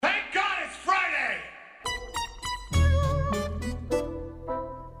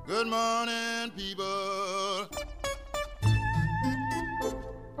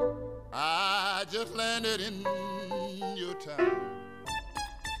it in your town.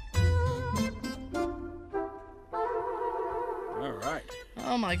 All right.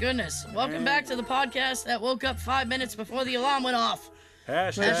 Oh my goodness. Welcome back to the podcast that woke up 5 minutes before the alarm went off.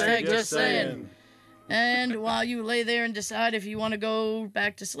 Hashtag just saying. And while you lay there and decide if you want to go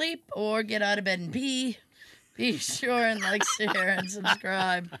back to sleep or get out of bed and pee, be sure and like, share, and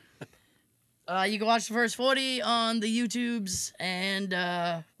subscribe. You can watch the first 40 on the YouTubes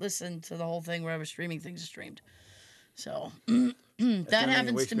and listen to the whole thing wherever streaming things are streamed. So that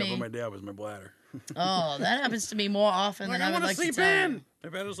happens to me. My day was my bladder. Oh, that happens to me more often than I would like to tell you. My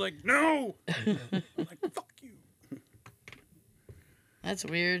bladder's like, no. I'm like, fuck you. That's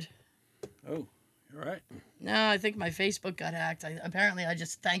weird. Oh, you're right. No, I think my Facebook got hacked. Apparently, I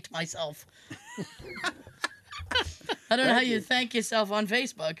just thanked myself. I don't know how you thank yourself on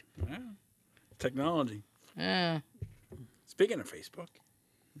Facebook. Yeah. Technology. Yeah. Speaking of Facebook.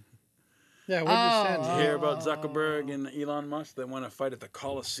 Yeah, what did you send? Did you hear about Zuckerberg and Elon Musk that want to fight at the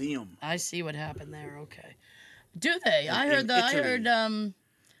Coliseum? I see what happened there. Okay. Do they? I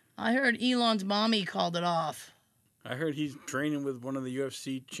heard Elon's mommy called it off. I heard he's training with one of the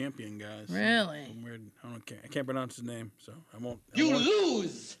UFC champion guys. Really? Some weird. I can't pronounce his name, so I won't. You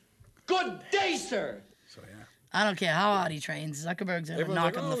lose. Good day, sir. So yeah. I don't care how hard he trains. Zuckerberg's gonna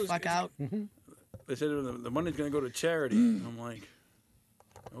knock him the fuck out. They said the money's gonna go to charity. I'm like,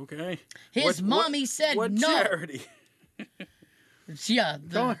 okay. His mommy said what no. Charity? Yeah.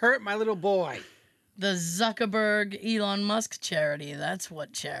 Don't hurt my little boy. The Zuckerberg Elon Musk charity. That's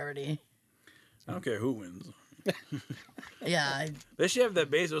what charity. I don't care who wins. Yeah. They should have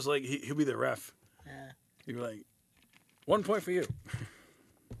that Bezos like he'll be the ref. Yeah. He'd be like, 1 point for you.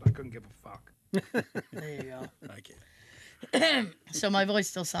 I couldn't give a fuck. There you go. I can't. So my voice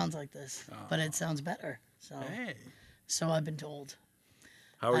still sounds like this, but it sounds better. Hey. So I've been told.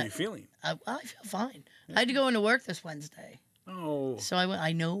 How are you feeling? I feel fine. I had to go into work this Wednesday. Oh. So I went.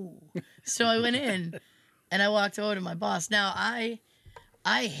 I know. So I went in, and I walked over to my boss. Now I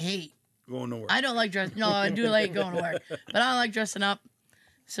hate Going to work. I don't like dress. No, I do like going to work, but I don't like dressing up.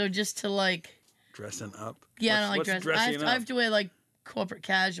 So just to like. Dressing up? Yeah, I don't like dressing. I have up? to wear like corporate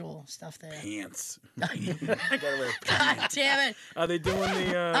casual stuff there. Pants. I gotta wear pants. God damn it! Are they doing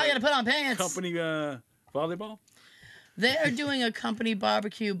the I gotta put on pants. company volleyball? They are doing a company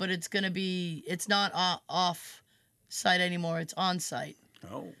barbecue, but it's gonna be. It's not off site anymore. It's on site.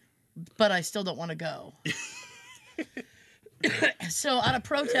 Oh. But I still don't want to go. So out of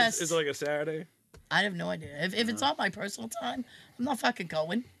protest, Is it like a Saturday? I have no idea. If it's on my personal time, I'm not fucking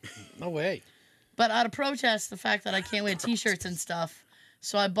going. No way. But out of protest, the fact that I can't wear T-shirts and stuff,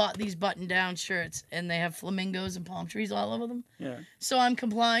 so I bought these button-down shirts, and they have flamingos and palm trees all over them. Yeah. So I'm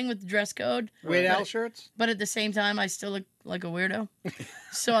complying with the dress code. Weird Al shirts? But at the same time, I still look like a weirdo.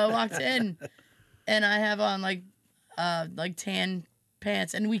 So I walked in, and I have on like tan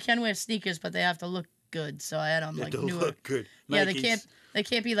pants, and we can wear sneakers, but they have to look good. So I had on like They newer. look good. Yeah, Nikes. they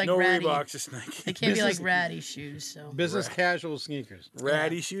can't be like no ratty. Reeboks, just Nike. They can't be like ratty shoes. So Business casual sneakers.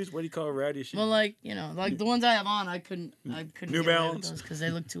 Ratty shoes? What do you call ratty shoes? well, like like the ones I have on, I couldn't New Balance? because they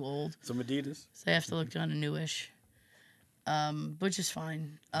look too old. Some Adidas? So they have to look kind of newish, which is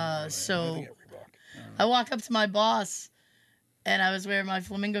fine. So I walk up to my boss, and I was wearing my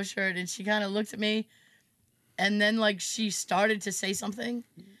flamingo shirt, and she kind of looked at me, and then like she started to say something,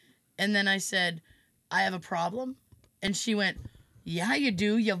 and then I said, "I have a problem," and she went, "Yeah, you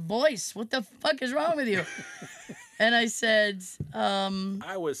do. Your voice. What the fuck is wrong with you?" And I said,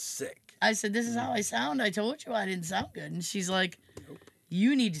 I was sick. I said, "This is how I sound. I told you I didn't sound good." And she's like,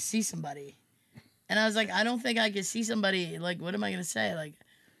 "You need to see somebody." And I was like, "I don't think I can see somebody. Like, what am I going to say? Like,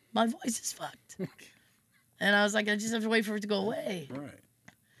 my voice is fucked." And I was like, "I just have to wait for it to go away." Right.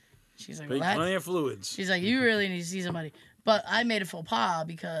 She's like, Take "Well, plenty of fluids. she's like, "You really need to see somebody." But I made a faux pas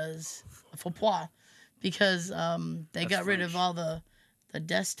because they got rid of all the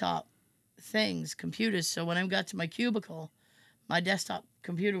desktop things, computers. So when I got to my cubicle, my desktop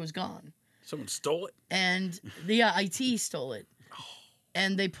computer was gone. Someone stole it? And the IT stole it.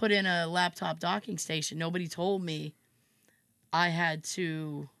 And they put in a laptop docking station. Nobody told me I had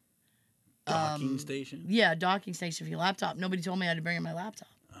to... Docking station? Yeah, docking station for your laptop. Nobody told me I had to bring in my laptop.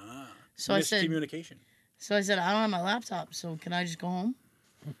 So I said... Miscommunication. So I said, "I don't have my laptop, so can I just go home?"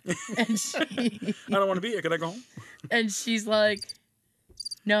 And I don't want to be here. Can I go home? And she's like,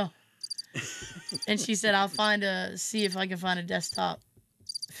 "No." And she said, "I'll see if I can find a desktop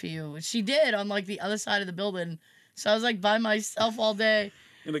for you." And she did on like the other side of the building. So I was like by myself all day.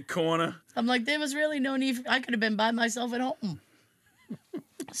 In the corner. I'm like, there was really no need I could have been by myself at home.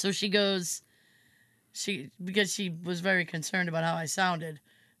 So she goes, because she was very concerned about how I sounded.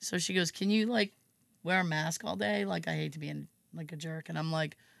 So she goes, "Can you like wear a mask all day. Like, I hate to be like a jerk. And I'm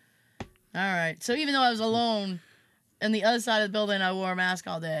like, all right. So even though I was alone in the other side of the building, I wore a mask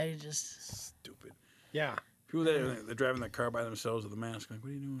all day. Just Stupid. Yeah. People that they're driving their car by themselves with a mask. Like, what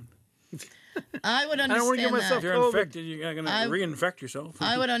are you doing? I would don't wanna understand get myself If you're COVID. infected, you're going to reinfect yourself.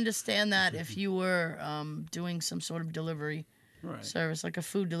 I would understand that if you were doing some sort of delivery Right. service, like a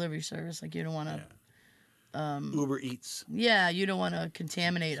food delivery service. Like, you don't want to... Uber Eats. Yeah, you don't want to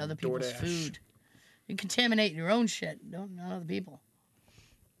contaminate other people's DoorDash. food. You contaminate your own shit, not other people.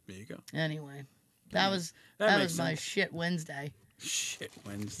 There you go. Anyway, that was makes my sense. shit Wednesday. Shit,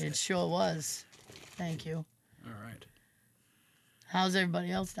 Wednesday. It sure was. Thank you. All right. How's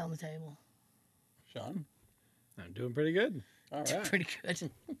everybody else down the table? Sean? I'm doing pretty good. All right. Pretty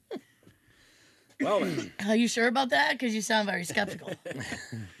good. Well, then, Are you sure about that? Because you sound very skeptical.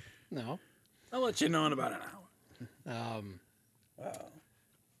 No. I'll let you know in about an hour. Wow.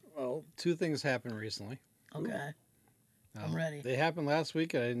 Well, two things happened recently. Okay. I'm ready. They happened last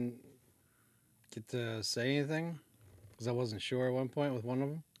week. I didn't get to say anything because I wasn't sure at one point with one of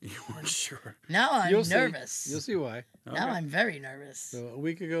them. You weren't sure. Now I'm You'll nervous. See. You'll see why. Now I'm very nervous. So a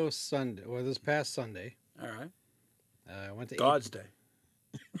week ago Sunday, or this past Sunday, All right. I went to God's Day.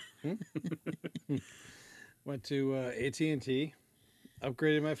 AT&T,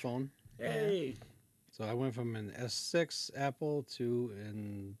 upgraded my phone. Hey. So I went from an S6 Apple to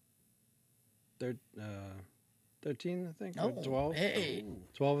an 13, I think, or 12. Hey.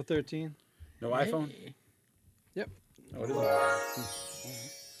 12 or 13. No iPhone? Hey. Yep. Oh, it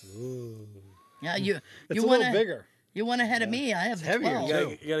is. Ooh. Yeah, you It's a went little bigger. You went ahead of me. I have It's the heavier, 12.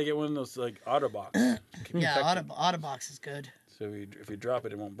 too. You gotta get one of those like Otterbox. Yeah, Otterbox is good. So if you drop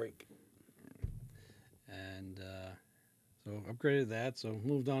it, it won't break. And so upgraded that. So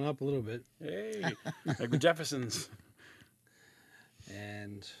moved on up a little bit. Hey, like the Jeffersons.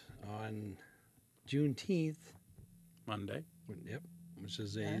 And on Juneteenth, Monday. yep, which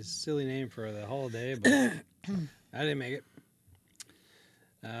is a silly name for the holiday, but I didn't make it.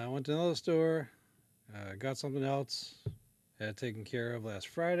 I went to another store, got something else, had it taken care of last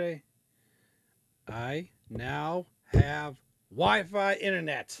Friday. I now have Wi-Fi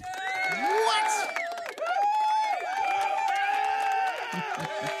internet.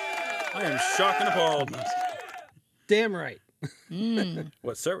 I am shocked and appalled. Damn right.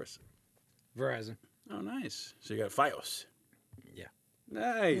 What service? Verizon. Oh, nice. So you got Fios. Yeah.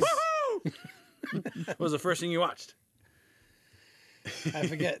 Nice. What was the first thing you watched? I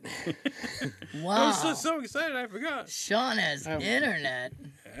forget. Wow. I was so excited, I forgot. Sean has internet.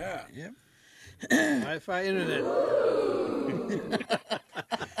 Yeah. Yep. Wi-Fi internet.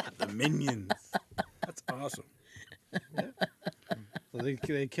 The Minions. That's awesome. So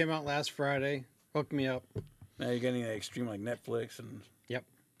they came out last Friday, hooked me up. Now you're getting like extreme like Netflix and. Yep.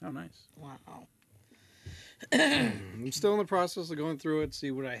 Oh, nice. Wow. I'm still in the process of going through it,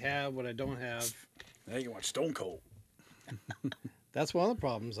 see what I have, what I don't have. Now you can watch Stone Cold. That's one of the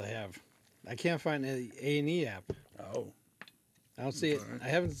problems I have. I can't find the A&E app. Oh, I don't see it. I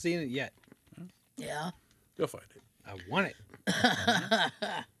haven't seen it yet. Yeah. you'll find it. I want it.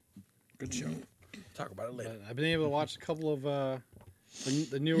 Good show. Talk about it later. But I've been able to watch a couple of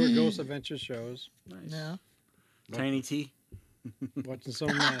the newer Ghost Adventure shows. Nice. No. Tiny T. Watching some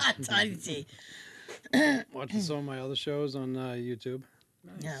of my, Tiny T. watching some of my other shows on YouTube.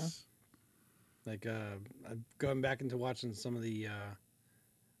 Nice. Yeah. Like I've gone back into watching some of the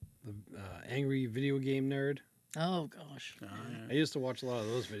Angry Video Game Nerd. Oh gosh. Oh, I used to watch a lot of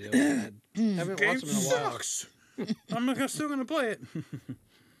those videos. I haven't Game watched them in a while. sucks. I'm still gonna play it.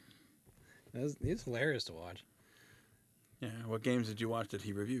 It's hilarious to watch. Yeah. What games did you watch that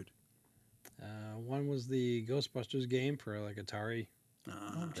he reviewed? One was the Ghostbusters game for like Atari.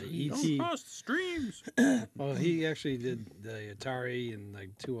 The geez. ET. Don't streams. Well, he actually did the Atari and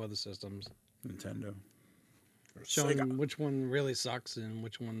like two other systems, Nintendo. Or showing Sega. which one really sucks and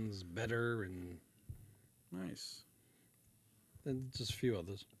which one's better, and Nice. then just a few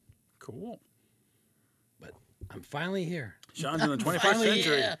others. Cool. But I'm finally here Sean's in the 21st Finally,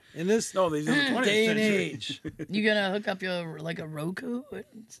 century. yeah. in this No, he's in the 20th day and century. age. You gonna hook up your like a Roku and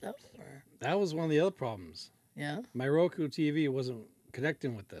stuff? Or? That was one of the other problems. Yeah. My Roku TV wasn't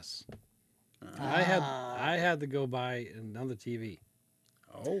connecting with this. I had to go buy another TV.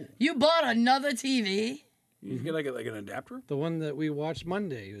 Oh. You bought another TV? You get like an adapter? The one that we watched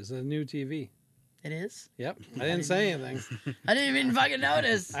Monday was a new TV. It is? Yep, I didn't say anything. I didn't even fucking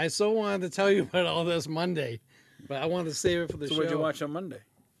notice. I so wanted to tell you about all this Monday, but I wanted to save it for the So show. what'd you watch on Monday?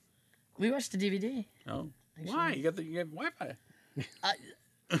 We watched the DVD. Oh. Why? You got Wi-Fi.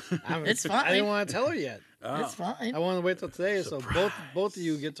 It's fine. I didn't want to tell her yet. Oh. It's fine. I wanted to wait till today, so both of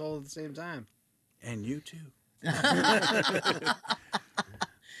you get told at the same time. And you too.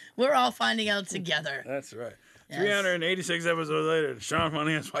 We're all finding out together. That's right. Yes. 386 episodes later, Sean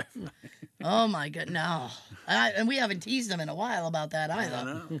finally has wife. Oh my god, no. And we haven't teased him in a while about that either. I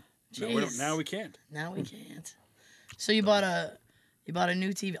know. Jeez. Now we can't. Now we can't. So you bought a new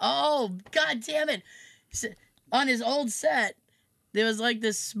TV. Oh, god damn it. On his old set, there was like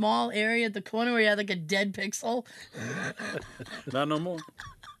this small area at the corner where he had like a dead pixel. Not no more.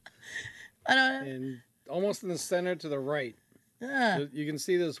 I don't know. And almost in the center to the right, you can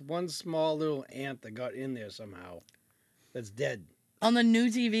see this one small little ant that got in there somehow. That's dead. On the new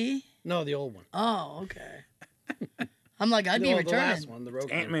TV? No, the old one. Oh, okay. I'm like, I'd be The returning. last one, the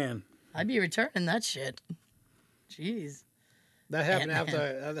Roku. Ant-Man. I'd be returning that shit. Jeez. That happened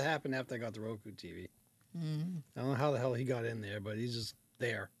Ant-Man. after I got the Roku TV. Mm. I don't know how the hell he got in there, but he's just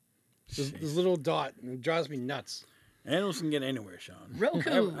there. This little dot, and it drives me nuts. Animals can get anywhere, Sean.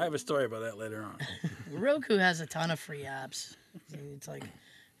 Roku. I have a story about that later on. Roku has a ton of free apps. It's like,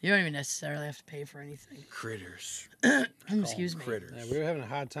 you don't even necessarily have to pay for anything. Critters. Excuse me. Critters. Yeah, we were having a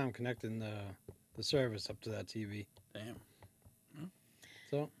hard time connecting the service up to that TV. Damn.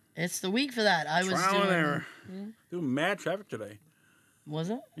 So It's the week for that. I was Trial doing. and error. Doing mad traffic today. Was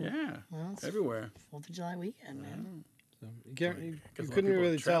it? Yeah. Well, it's Everywhere. 4th of July weekend, man. you can't, you Guess a lot of couldn't people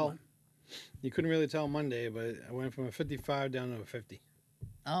really are tell. traveling. You couldn't really tell Monday, but I went from a 55 down to a 50.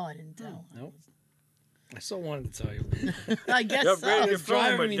 Oh, I didn't tell. Nope. I still wanted to tell you. I guess You so. upgraded your It's phone,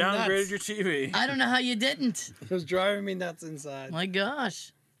 driving but me downgraded nuts. your TV. I don't know how you didn't. It was driving me nuts inside. My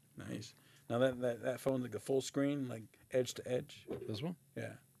gosh. Nice. Now that phone's like a full screen, like edge to edge. This one?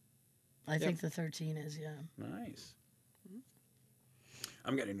 Yeah. I think the 13 is, yeah. Nice.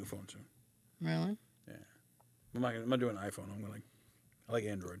 I'm getting a new phone soon. Really? I'm not doing an iPhone. I like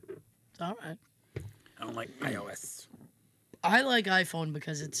Android. It's all right. I don't like iOS. I like iPhone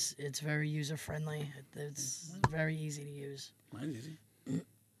because it's very user friendly. It's very easy to use. Mine's easy.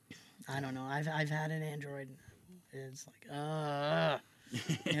 I don't know. I've had an Android. It's like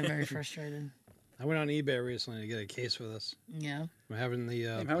yeah, very frustrating. I went on eBay recently to get a case for this. Yeah. I'm having the.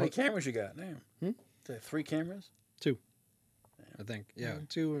 Damn, how many cameras you got? Damn. Is that 3 cameras? 2. I think. Yeah,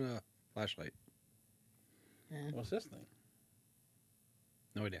 2 and a flashlight. What's this thing?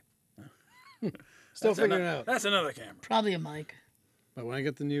 No idea. Still figuring it out. That's another camera. Probably a mic. But when I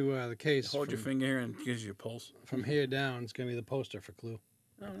get the new the case Hold your finger here and gives you a pulse. from here down, it's gonna be the poster for Clue.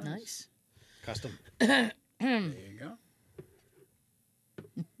 Oh, Nice. Custom. There you go.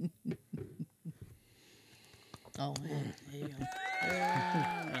 Oh, man. There you go. All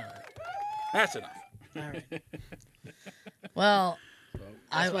right. That's enough. All right. Well,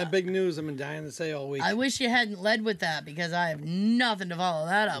 That's my big news I've been dying to say all week. I wish you hadn't led with that because I have nothing to follow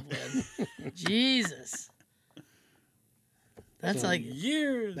that up with. Jesus. That's like,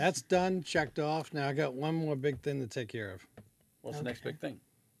 Years. That's done, checked off. Now I got one more big thing to take care of. What's the next big thing?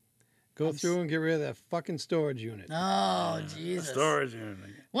 Go through and get rid of that fucking storage unit. oh, Jesus. Storage unit.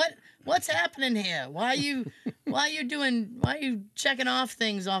 What's happening here? Why are you checking off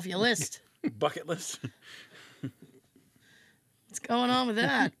things off your list? Bucket list. What's going on with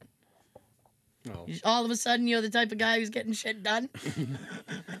that? Oh. All of a sudden, you're the type of guy who's getting shit done?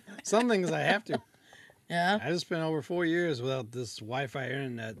 Some things I have to. Yeah. I just spent over 4 years without this Wi-Fi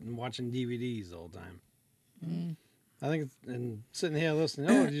internet and watching DVDs the whole time. I think, and sitting here listening,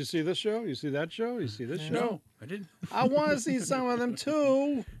 oh, did you see this show? You see that show? You see this show? No, I didn't. I want to see some of them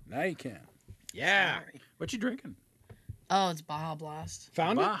too. Now you can. Yeah. Sorry. What you drinking? Oh, it's Baja Blast.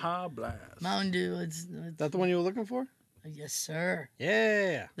 Found it? Baja Blast. Mountain Dew. It's That the one you were looking for? yes, sir.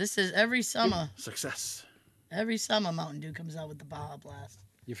 Yeah. This is every summer. Success. Every summer, Mountain Dew comes out with the Baja Blast.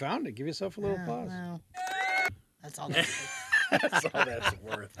 You found it. Give yourself a little Yeah, applause. well, that's all that's That's all that's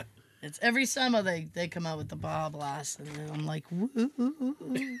worth. It's every summer they come out with the Baja Blast, and then I'm like, woo,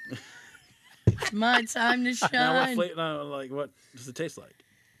 it's my time to shine. What does it taste like?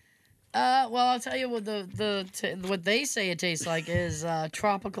 Well, I'll tell you what what they say it tastes like is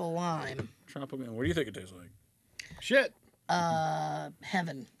tropical lime. Tropical. What do you think it tastes like? Shit.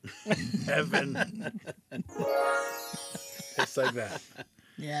 Heaven. Heaven. Tastes like that.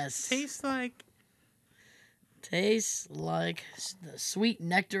 Yes. Tastes like. Tastes like the sweet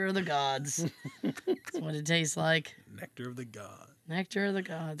nectar of the gods. That's what it tastes like. Nectar of the God. Nectar of the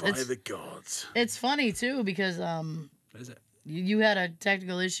gods. By the gods. It's funny too because What is it? you had a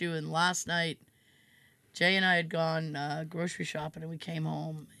technical issue, and last night Jay and I had gone grocery shopping, and we came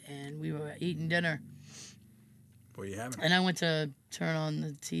home and we were eating dinner. What are you having? And I went to turn on the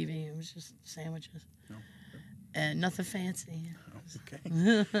TV. It was just sandwiches. Oh, And nothing fancy.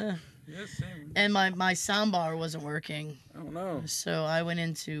 Okay. Yes, same. And my sound bar wasn't working. Oh no. So I went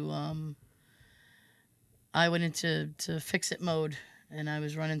into I went into fix it mode, and I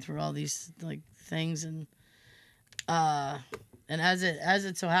was running through all these like things, and as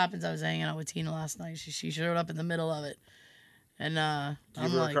it so happens, I was hanging out with Tina last night. She showed up in the middle of it, and Did you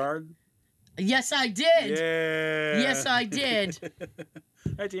I'm give her like, a card? yes, I did. Yeah. Yes, I did.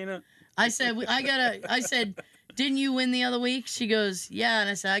 Hi, Tina. I said, didn't you win the other week? She goes, yeah. And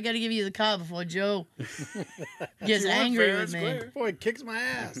I said, I got to give you the card before Joe gets She won angry fair with and me. square. Boy, it kicks my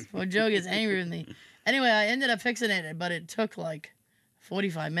ass. Before Joe gets angry with me. Anyway, I ended up fixing it, but it took like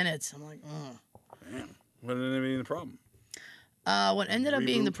 45 minutes. I'm like, oh. Damn. What ended up being the problem? What ended up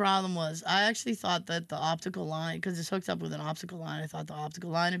being the Reboot? problem was I actually thought that the optical line, because it's hooked up with an optical line, I thought the optical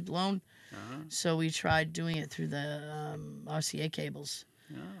line had blown. Uh-huh. So we tried doing it through the RCA cables.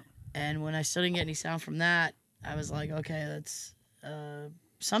 Oh. And when I still didn't get any sound from that, I was like, okay, that's...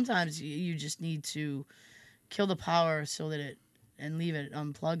 sometimes you just need to kill the power so that and leave it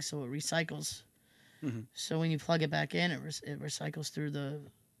unplugged so it recycles. Mhm. So when you plug it back in, it recycles through the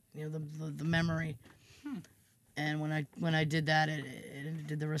memory. And when I did that, it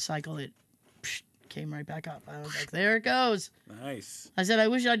did the recycle. It came right back up. I was like, there it goes. Nice. I said, I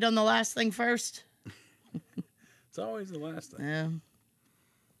wish I'd done the last thing first. It's always the last thing. Yeah.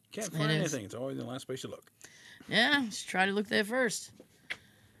 Can't find is. anything. It's always the last place you look. Yeah, just try to look there first.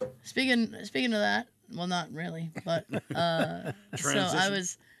 Speaking of that, well, not really, but so I Transition.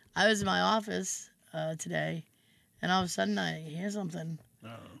 was in my office today, and all of a sudden I hear something. Oh.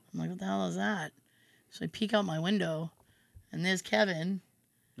 I'm like, what the hell is that? So I peek out my window, and there's Kevin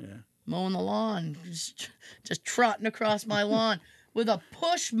Yeah. mowing the lawn, just trotting across my lawn with a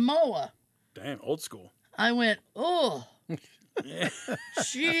push mower. Damn, old school. I went, oh, Yeah.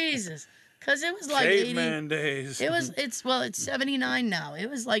 Jesus, because it was like 80. Caveman days. It's 79 now. It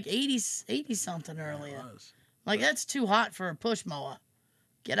was like 80 something earlier. It was. Like, that's too hot for a push mower.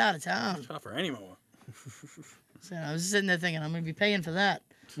 Get out of town. It's not for any more. So I was sitting there thinking, I'm going to be paying for that.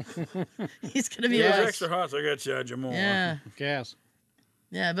 He's going to be It was like, extra hot, so I got to charge you more. yeah, Gas.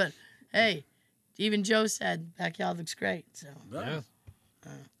 yeah, but hey, even Joe said backyard looks great. So No, Yeah.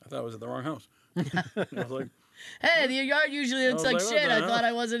 I thought I was at the wrong house. I was like, hey, the yard usually looks I like was like, shit. what I the thought hell?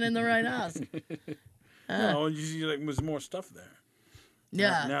 I wasn't in the right house. no, you see, like, there's more stuff there.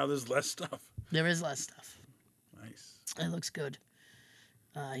 Yeah, Now there's less stuff. there is less stuff. Nice. It looks good.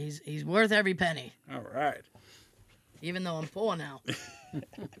 He's worth every penny, All right. even though I'm poor now.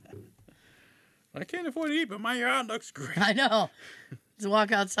 I can't afford to eat, but my yard looks great. I know. Just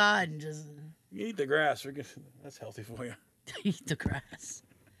walk outside and just You eat the grass. That's healthy for you. eat the grass.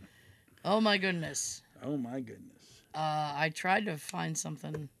 Oh my goodness. Oh, my goodness. I tried to find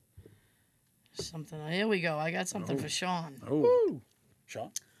something. Here we go. I got something Oh. for Sean. Oh.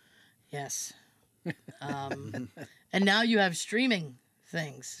 Sean? Yes. And now you have streaming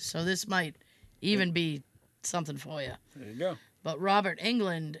things, so this might even be something for you. There you go. But Robert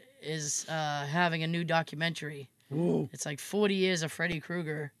Englund is having a new documentary. Ooh. It's like 40 years of Freddy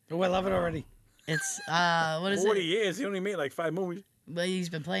Krueger. Oh, I love it already. It's what is 40 it? years. He only made like 5 movies. But he's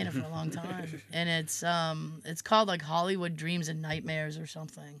been playing it for a long time, and it's called like Hollywood Dreams and Nightmares or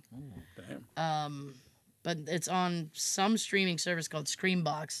something. Damn. But it's on some streaming service called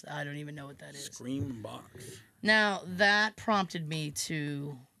Screambox. I don't even know what that is. Scream box. Now that prompted me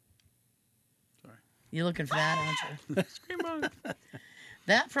to. Sorry. You're looking for that, aren't you? Scream box.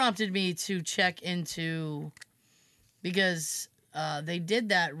 That prompted me to check into, because they did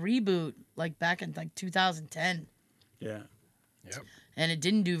that reboot like back in like 2010, Yeah. Yep. and it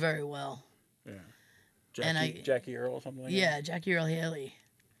didn't do very well. Yeah. And Jackie Earl or something like Yeah, Jackie Earl Haley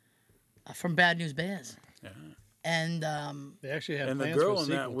from Bad News Bears, that? Yeah. and They actually had And the plans for girl a in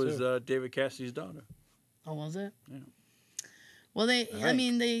that sequel, was too. David Cassidy's daughter. oh, was it? Yeah. Well, I think.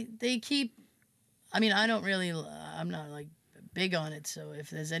 mean, they keep. I mean, I don't really. I'm not like big on it, so if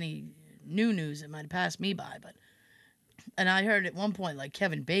there's any new news, it might pass me by. But, and I heard at one point like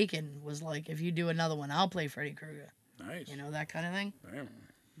Kevin Bacon was like, if you do another one, I'll play Freddy Krueger. Nice. You know, that kind of thing. Damn.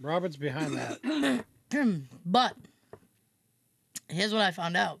 Robert's behind that. But here's what I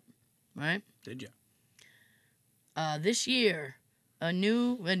found out. Right. Did you? This year, a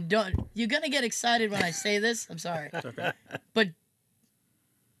new you're gonna get excited when I say this. I'm sorry, It's okay. but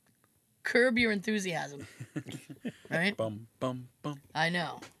curb your enthusiasm. Right? Bum, bum, bum. I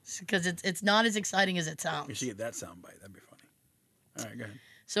know, because it's not as exciting as it You sounds. should get that soundbite. That'd be funny. All right, go ahead.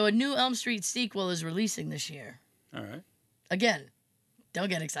 So a new Elm Street sequel is releasing this year. All right. Again, don't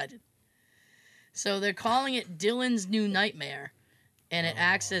get excited. So they're calling it Dylan's New Nightmare, and it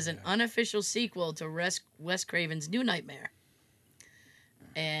acts as an unofficial sequel to Wes Craven's New Nightmare.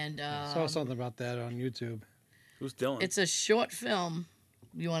 And I saw something about that on YouTube. Who's Dylan? it's a short film.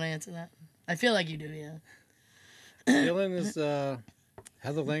 You want to answer that? I feel like you do, yeah. Dylan is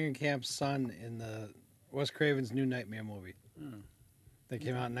Heather Langenkamp's son in the Wes Craven's New Nightmare movie. That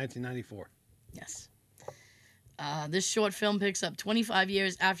came out in 1994. Yes. This short film picks up 25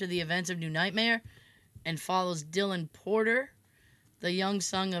 years after the events of New Nightmare and follows Dylan Porter, the young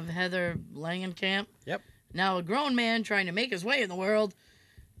son of Heather Langenkamp. Yep. Now a grown man trying to make his way in the world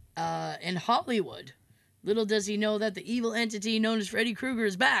in Hollywood. Little does he know that the evil entity known as Freddy Krueger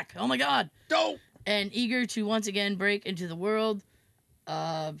is back. Oh my God. Dope. And eager to once again break into the world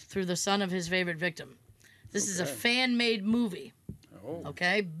through the son of his favorite victim. This is a fan-made movie. Oh.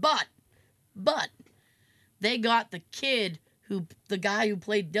 Okay? But they got the guy who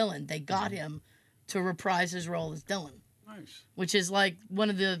played Dylan, they got him to reprise his role as Dylan. Nice. Which is like one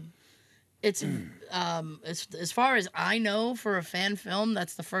of the, it's, as far as I know, for a fan film,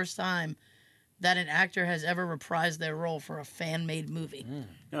 that's the first time that an actor has ever reprised their role for a fan-made movie.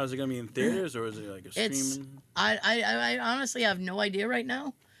 Now, is it going to be in theaters or is it like a streaming? I honestly have no idea right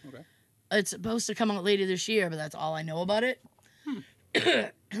now. Okay. It's supposed to come out later this year, but that's all I know about it.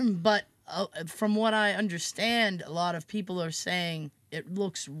 But from what I understand, a lot of people are saying it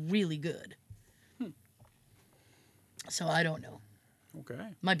looks really good. So I don't know. Okay.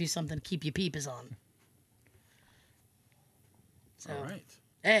 Might be something to keep your peepers on. So, All right.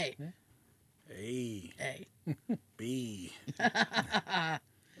 hey. A. Hey. B.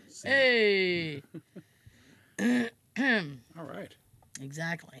 Hey. All right.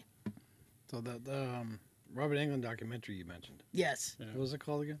 Exactly. So the Robert Englund documentary you mentioned. Yes. Yeah. What was it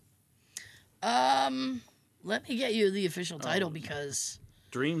called again? Let me get you the official title because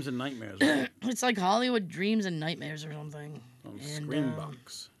Dreams and Nightmares. Right? it's like Hollywood Dreams and Nightmares or something. On And,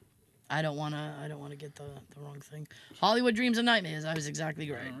 Screambox. I don't wanna get the wrong thing. Hollywood Dreams and Nightmares. I was exactly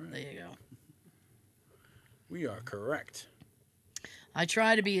right. right. There you go. We are correct. I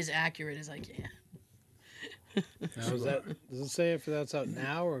try to be as accurate as I can. Now, does it say if that's out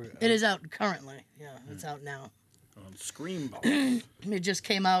now or? It is out currently. Yeah, it's out now. On Screambox. It just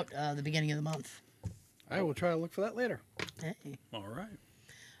came out the beginning of the month. I will try to look for that later. Hey. All right.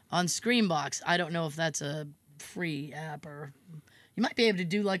 On Screambox, I don't know if that's a free app or you might be able to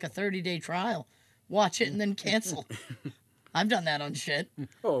do like a 30-day trial. Watch it and then cancel. I've done that on shit.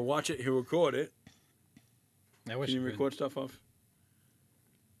 Oh, watch it. You record it. I wish Can you it would. record stuff off?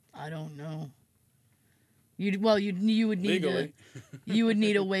 I don't know. You would need Legally. you would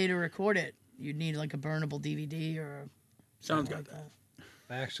need a way to record it. You'd need like a burnable DVD or Sounds something good. like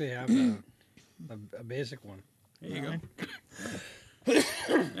that. I actually have a basic one. There you go. Yeah.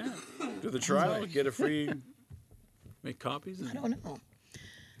 Do the trial. Get a free. Make copies. And I don't know.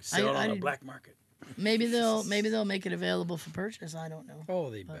 sell it I on the did- black market. Maybe they'll make it available for purchase. I don't know. Oh,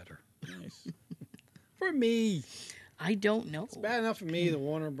 they better. Nice. For me. I don't know. Bad enough for me, the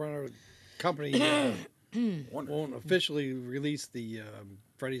Warner Brothers company won't officially release the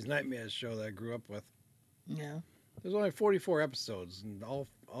Freddy's Nightmares show that I grew up with. Yeah. There's only 44 episodes, and all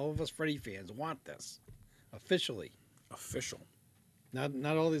of us Freddy fans want this officially. Official.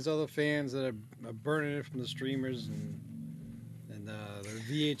 Not all these other fans that are burning it from the streamers and their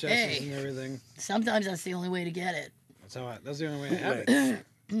VHSs Hey. and everything. Sometimes that's the only way to get it. That's the only way I have it.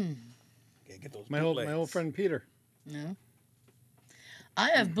 Bootlegs. Okay, get those My old friend Peter. Yeah. I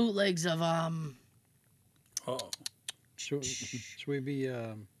have bootlegs of Oh. Should we be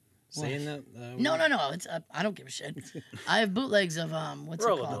saying that? No. It's I don't give a shit. I have bootlegs of what's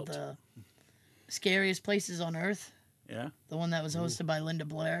We're it all called? adults. Scariest Places on Earth. Yeah. The one that was hosted by Linda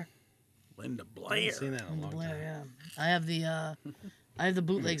Blair. Linda I Blair. haven't seen that in a Linda long Blair, time. yeah. I have the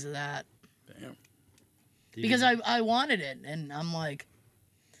bootlegs of that Damn. because I wanted it, and I'm like,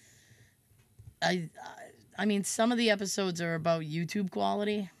 I mean, some of the episodes are about YouTube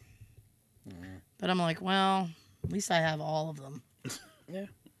quality, but I'm like, well, at least I have all of them. Yeah.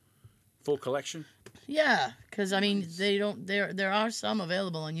 Full collection. Yeah, because I mean, they don't. There are some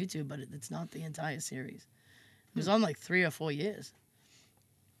available on YouTube, but it's not the entire series. It was on like 3 or 4 years.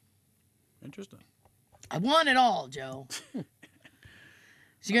 Interesting. I want it all, Joe. So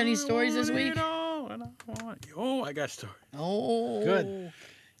you got any stories this week? Oh, I got a story. Oh, Good.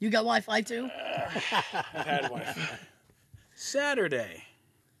 You got Wi-Fi too? I've had Wi-Fi. Saturday.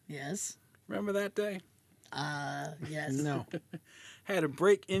 Yes. Remember that day? Yes. No. Had to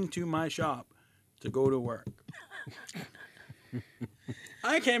break into my shop to go to work.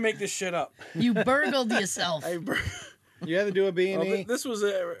 I can't make this shit up. You burgled yourself. You had to do a B&E? Well, this was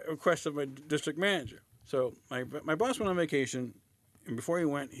a request of my district manager. So my boss went on vacation, and before he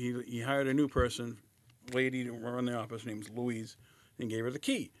went, he hired a new person, lady to run the office. Her name's Louise, and gave her the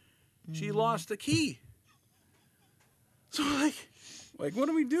key. She lost the key. So Like, what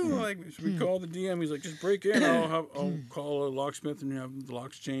do we do? Like, should we call the DM? He's like, just break in. I'll call a locksmith and have the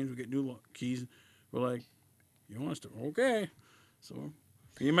locks changed. We get new keys. We're like, you want us to? Okay. So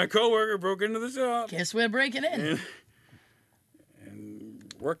me and my coworker broke into the shop. Guess we're breaking in.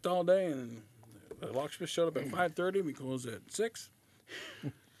 And worked all day. And the locksmith showed up at 5:30. We closed at 6.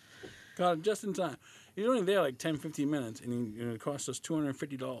 Got it just in time. He's only there like 10, 15 minutes, and it cost us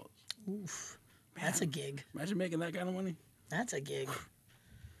 $250. Oof. That's a gig. Imagine making that kind of money. That's a gig.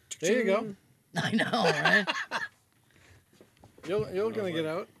 There you go. I know, right? You're gonna get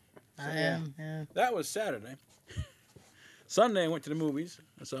out. I am, yeah. That was Saturday. Sunday, I went to the movies.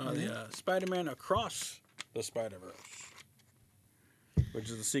 I saw the Spider-Man Across the Spider-Verse, which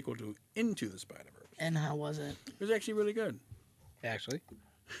is the sequel to Into the Spider-Verse. And how was it? It was actually really good. Actually.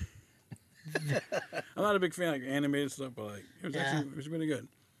 I'm not a big fan of like animated stuff, but like it was really good.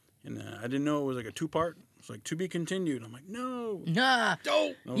 And I didn't know it was like a 2-part. It's like to be continued. I'm like, no. Nah.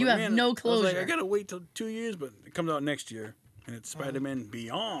 Don't. You have no closure. I was like, I gotta wait till 2 years, but it comes out next year, and it's Spider-Man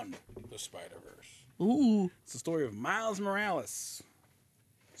Beyond the Spider-Verse. Ooh. It's the story of Miles Morales,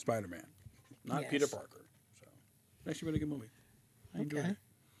 Spider-Man, not Peter Parker. So, actually, a really good movie. I enjoyed it.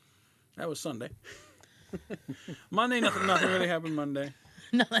 That was Sunday. Monday, nothing really happened Monday.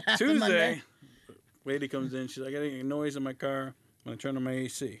 Nothing happened Tuesday, Monday. lady comes in. She's like, I got a noise in my car. I'm going to turn on my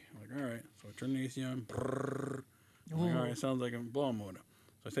AC. I'm like, all right. So I turn the AC on. Brrr. I'm like, all right, sounds like a blower motor.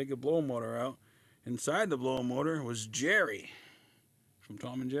 So I take the blower motor out. Inside the blower motor was Jerry from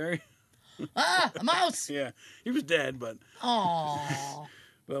Tom and Jerry. Ah, a mouse. Yeah, he was dead, but Aww.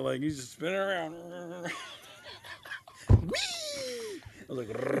 but like he's just spinning around. Whee! I was like,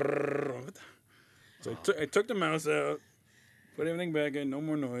 what the? So I took the mouse out, put everything back in, no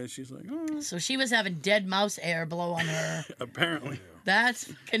more noise. She's like, oh. So she was having dead mouse air blow on her. Apparently.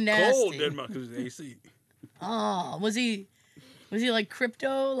 That's nasty. Cold dead mouse because AC. Oh, was he like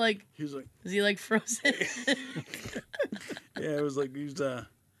crypto? Like He was like, was he like frozen? yeah, it was like he was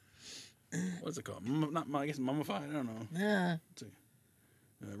what's it called? I guess mummified. I don't know. Yeah.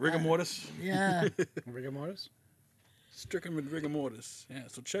 Rigor mortis. Yeah. Rigor mortis? Stricken with rigor mortis. Yeah.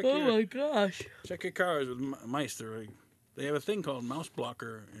 So check Oh your my gosh. check your cars with mice. They have a thing called mouse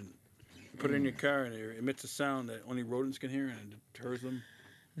blocker, and you put it in your car, and it emits a sound that only rodents can hear, and it deters them.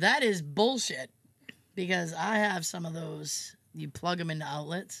 That is bullshit. Because I have some of those. You plug them into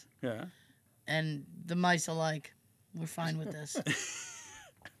outlets, Yeah. and the mice are like, "We're fine with this."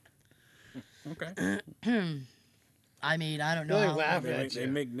 Okay. I mean, I don't know. They're How, laughing at They you.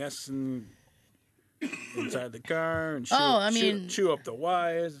 make nests inside the car and chew up the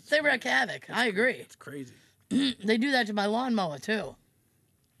wires. they wreak havoc. I agree. It's crazy. They do that to my lawnmower too.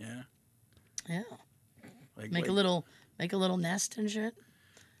 Yeah. Yeah. Like Make a little nest and shit.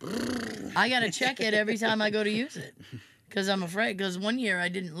 I gotta check it every time I go to use it, because I'm afraid. Because one year I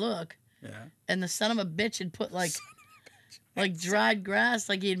didn't look, Yeah. and the son of a bitch had put like dried grass,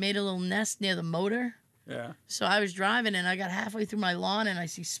 like he had made a little nest near the motor. Yeah. So I was driving, and I got halfway through my lawn, and I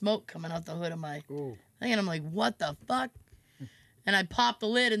see smoke coming out the hood of my thing, and I'm like, "What the fuck?" And I pop the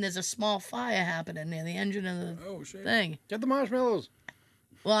lid, and there's a small fire happening near the engine of the thing. Get the marshmallows.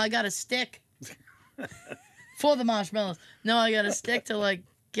 Well, I got a stick for the marshmallows. No, I got a stick to like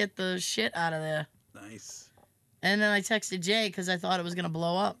get the shit out of there. Nice. And then I texted Jay because I thought it was gonna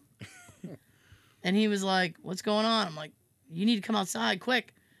blow up. And he was like, "What's going on?" I'm like, "You need to come outside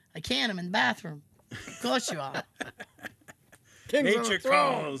quick." I can't. I'm in the bathroom. Of course you are. Nature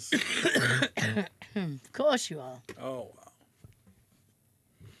calls. Of course you are. Oh wow.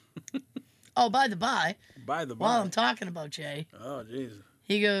 Oh, by the by, By the by. while I'm talking about Jay, Oh jeez.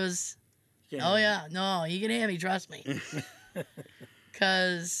 he goes, "Oh yeah, no, you can hear me. Trust me."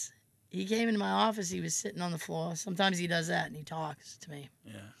 Because he came into my office. He was sitting on the floor. Sometimes he does that and he talks to me.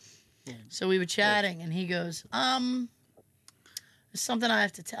 Yeah. So we were chatting, and he goes, "There's something I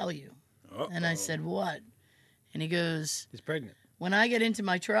have to tell you." And I said, "What?" And he goes, He's pregnant. "When I get into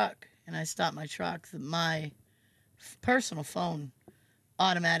my truck and I stop my truck, my personal phone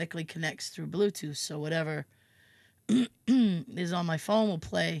automatically connects through Bluetooth. So whatever is on my phone will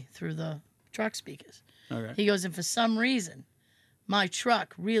play through the truck speakers." Okay. He goes, "And for some reason, my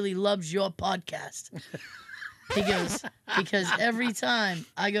truck really loves your podcast." He goes, "Because every time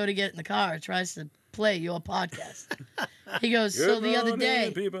I go to get in the car, it tries to play your podcast." He goes, "So the other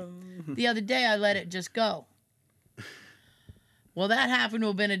day I let it just go." Well, that happened to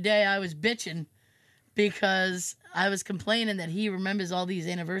have been a day I was bitching because I was complaining that he remembers all these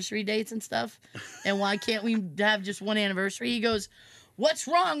anniversary dates and stuff. And why can't we have just one anniversary? He goes, "What's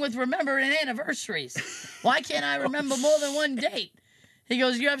wrong with remembering anniversaries? Why can't I remember more than one date?" He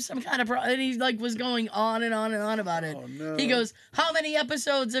goes, you have some kind of problem. And he like was going on and on and on about it. Oh, no. He goes, how many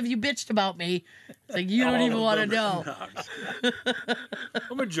episodes have you bitched about me? It's like, you don't All even of want to them. know. No, I'm just kidding.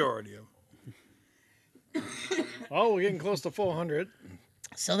 A majority of them. Oh, we're getting close to 400.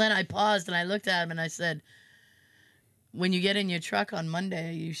 So then I paused and I looked at him and I said, when you get in your truck on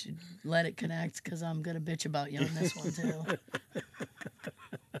Monday, you should let it connect because I'm going to bitch about you on this one too.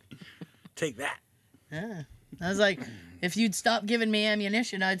 Take that. Yeah. I was like, if you'd stop giving me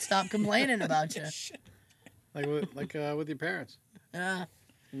ammunition, I'd stop complaining about you. Like with your parents. Yeah.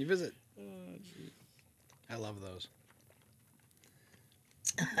 When you visit. I love those.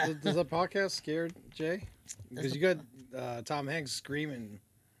 Does that podcast scare Jay? Because you got Tom Hanks screaming,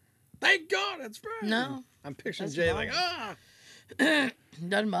 thank God it's Friday. No. I'm picturing That's Jay wrong. like, ah!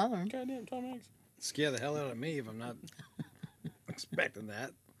 Doesn't bother him. Goddamn Tom Hanks. Scare the hell out of me if I'm not expecting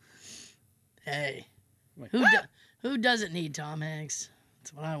that. Hey. I'm like, Who, "Ah!" who doesn't need Tom Hanks?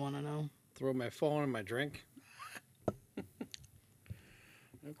 That's what I want to know. Throw my phone and my drink.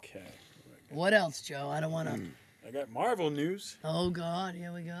 Okay. What else, Joe? I don't want to. I got Marvel news. Oh, God.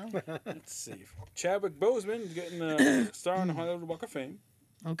 Here we go. Let's see. Chadwick Boseman is getting a star on the Hollywood Walk of Fame.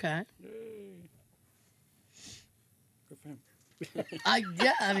 Okay. Yay. Good for him.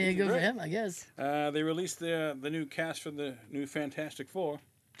 Yeah, I mean, good for him, I guess. They released the new cast for the new Fantastic Four.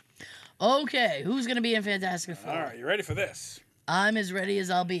 Okay, who's going to be in Fantastic Four? All right, you ready for this? I'm as ready as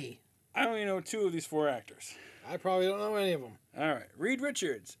I'll be. I only know 2 of these 4 actors. I probably don't know any of them. All right, Reed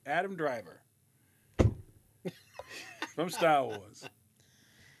Richards, Adam Driver. From Star Wars.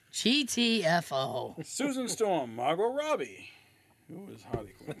 GTFO. Susan Storm, Margot Robbie. Who is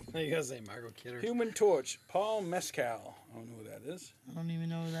Harley Quinn? You gotta say Margot Kidder. Human Torch, Paul Mescal. I don't know who that is. I don't even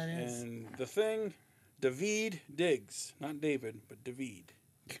know who that is. And The Thing, Daveed Diggs. Not David, but Daveed.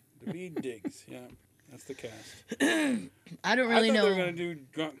 Daveed Diggs. Yeah, that's the cast. I don't really I thought know. they were going to do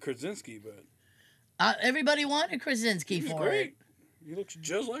Grunt Krasinski, but Everybody wanted Krasinski he's for great. it. He looks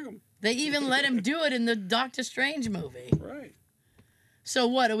just like him. They even let him do it in the Doctor Strange movie. Right. So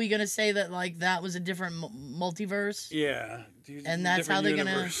what, are we going to say that like that was a different multiverse? Yeah. He's And in a that's how different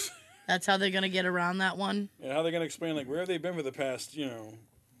they're universe. That's how they're going to get around that one? Yeah, how they're going to explain, like, where have they been for the past,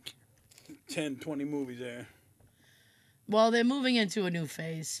 10, 20 movies there? Well, they're moving into a new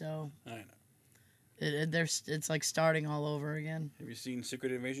phase, so I know. it's like starting all over again. Have you seen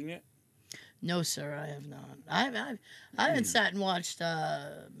Secret Invasion yet? No, sir, I have not. I haven't sat and watched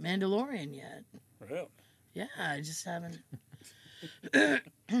Mandalorian yet. Really? Yeah, I just haven't.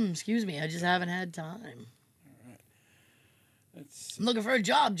 Excuse me, I just haven't had time. Let's I'm looking for a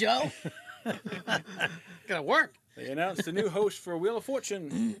job, Joe. Gotta work. They announced a new host for Wheel of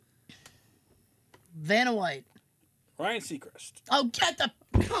Fortune, Vanna White. Ryan Seacrest. Oh, get the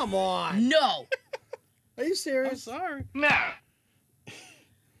Come on. no. Are you I'm serious? sorry.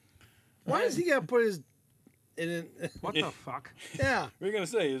 Why does he gotta put his in? What the fuck? Yeah. What are you going to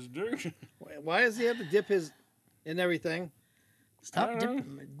say? Is Drew? Why does he have to dip his in everything? Stop I don't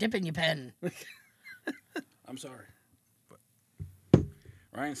know. dipping your pen. I'm sorry. But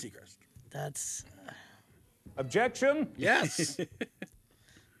Ryan Seacrest. That's Objection? Yes.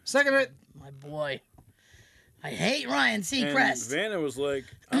 Second it. my boy. I hate Ryan And Seacrest. Vanna was like,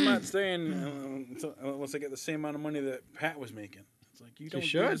 I'm not staying unless I get the same amount of money that Pat was making. It's like, you don't do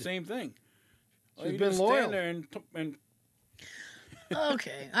the should. same thing. All She's you been do is loyal. stand there and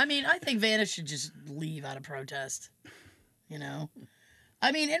Okay. I mean, I think Vanna should just leave out of protest. You know?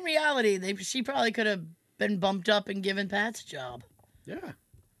 I mean, in reality, she probably could have been bumped up and given Pat's a job. Yeah.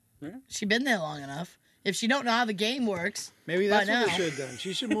 She'd been there long enough. If she don't know how the game works, Maybe that's By what they now. should have done.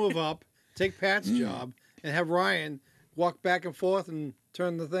 She should move up, take Pat's job, and have Ryan walk back and forth and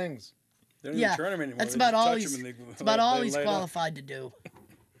turn the things. they don't yeah, even turn him anymore. that's They about just all touch he's. him and they That's about all he's light up. qualified to do.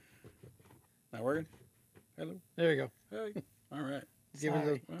 Not working? Hello? There you go. Hey. All right. Give it a Sorry.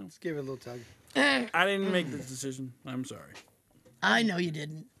 little, let's give it a little tug. I didn't make this decision. I'm sorry. I know you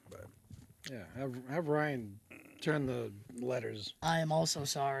didn't. Yeah, have Ryan turn the letters. I am also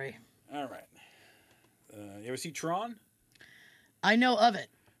sorry. All right. You ever see Tron? I know of it.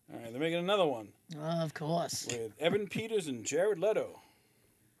 All right, they're making another one Of course. with Evan Peters and Jared Leto.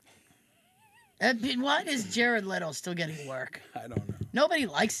 Why is Jared Leto still getting work? I don't know. Nobody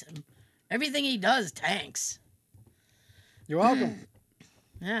likes him. Everything he does tanks. You're welcome.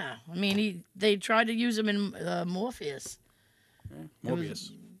 Yeah, I mean, they tried to use him in Morpheus.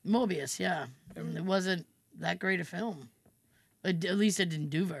 Morbius. Morbius, yeah. And it wasn't that great a film. At least it didn't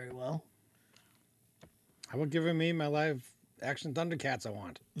do very well. How about giving me my live action Thundercats I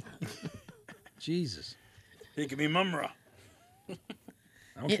want? Jesus. He could be Mumra. I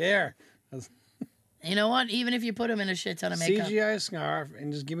don't care. You know what? Even if you put him in a shit ton of makeup, CGI scarf,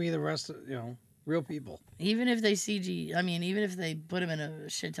 and just give me the rest of, real people. even if they even if they put him in a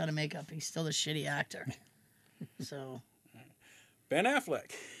shit ton of makeup, he's still a shitty actor. So, Ben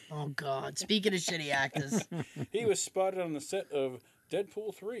Affleck. oh God. Speaking of shitty actors, He was spotted on the set of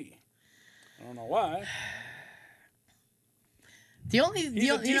Deadpool 3. I don't know why. he's He's a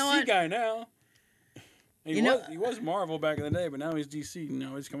you DC know what? guy now. He You know- was Marvel back in the day, but now he's DC.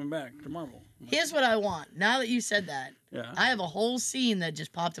 Now he's coming back to Marvel. Here's what I want. Now that you said that, Yeah. I have a whole scene that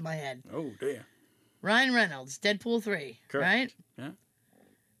just popped in my head. Oh, damn. Ryan Reynolds, Deadpool 3, Correct. right? Yeah.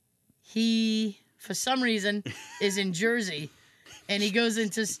 He, for some reason, is in Jersey, and he goes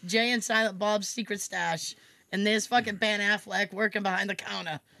into Jay and Silent Bob's secret stash, and there's fucking Ben Affleck working behind the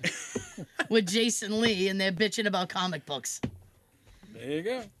counter with Jason Lee, and they're bitching about comic books. There you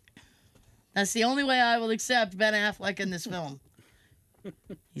go. That's the only way I will accept Ben Affleck in this film.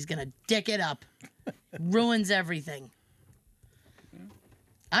 He's gonna dick it up. Ruins everything.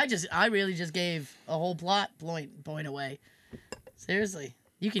 I really just gave a whole plot point away. Seriously.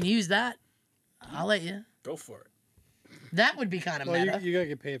 You can use that. I'll let you. Go for it. That would be kind of Well, meta. you gotta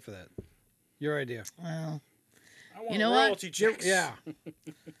get paid for that. Your idea. Well, I want You know what? royalty checks. Yeah.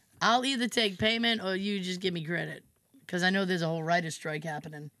 I'll either take payment or you just give me credit. Because I know there's a whole writer's strike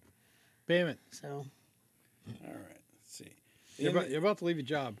happening. Payment. So All right. Let's see. You're about to leave your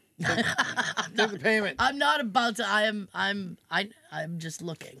job. Take the payment. I'm not about to. I'm just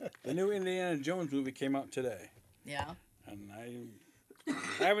looking. The new Indiana Jones movie came out today, Yeah. and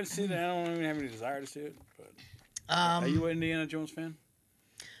I haven't seen it. I don't even have any desire to see it. But are Um, you an Indiana Jones fan?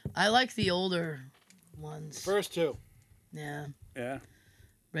 I like the older ones. First two. Yeah. Yeah.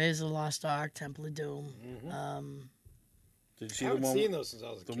 Raiders of the Lost Ark, Temple of Doom. Did you I see the haven't one? seen those since I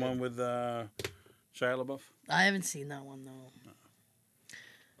was a The kid. one with Shia LaBeouf. I haven't seen that one though.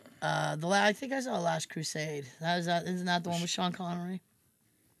 I think I saw Last Crusade. Isn't that the one with Sean Connery?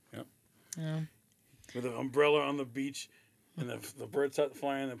 Yep. Yeah. With an umbrella on the beach, and the birds start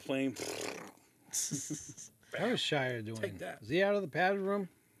flying, the plane. How is Shire doing? Take that. Is he out of the padded room?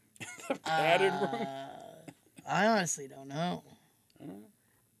 Padded room. I honestly don't know.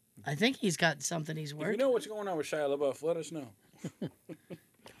 I think he's got something he's If working. you know what's going on with Shia LaBeouf, let us know.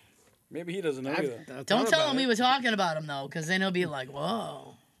 Maybe he doesn't know either. I've Don't thought tell about him we it. were talking about him though, because then he'll be like,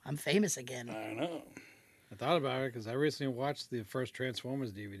 "Whoa, I'm famous again." I know. I thought about it because I recently watched the first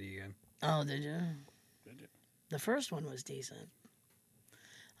Transformers DVD again. Oh, did you? Did you? The first one was decent.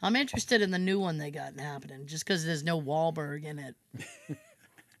 I'm interested in the new one they got happening, just because there's no Wahlberg in it.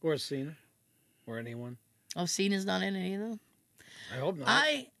 Or Cena. Or anyone. Oh, Cena's not in it either. I hope not.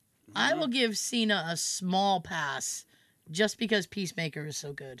 I will give Cena a small pass, just because Peacemaker is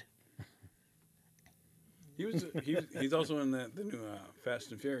so good. He's also in the new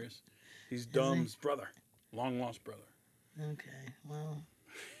Fast and Furious. He's Dom's brother, long lost brother. Okay, well,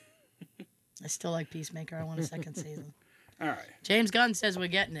 I still like Peacemaker. I want a second season. All right. James Gunn says we're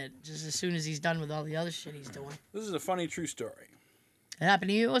getting it just as soon as he's done with all the other shit he's doing. This is a funny true story. It happened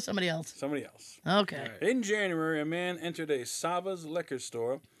to you or somebody else? Somebody else. Okay. In January, a man entered a Sava's liquor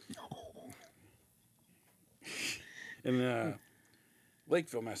store in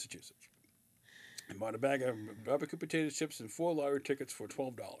Lakeville, Massachusetts, and bought a bag of barbecue potato chips and 4 lottery tickets for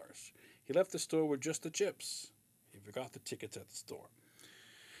 $12. He left the store with just the chips. He forgot the tickets at the store.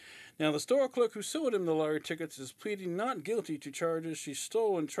 Now, the store clerk who sold him the lottery tickets is pleading not guilty to charges she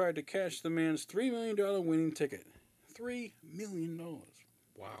stole and tried to cash the man's $3 million winning ticket. $3 million.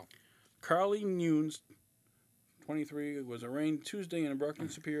 Wow. Carly Nunes, 23, was arraigned Tuesday in a Brockton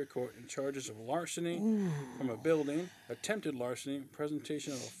Superior Court in charges of larceny from a building, attempted larceny,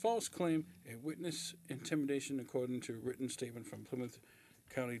 presentation of a false claim, a witness intimidation, according to a written statement from Plymouth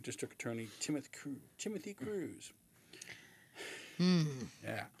County District Attorney Timothy Cruz.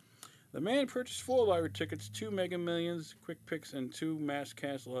 Yeah. The man purchased 4 lottery tickets, 2 Mega Millions, Quick Picks, and 2 Mass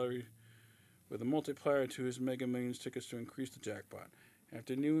Cash lottery with a multiplier to his Mega Millions tickets to increase the jackpot.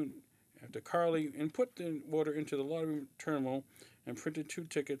 After Carly input the order into the lottery terminal and printed 2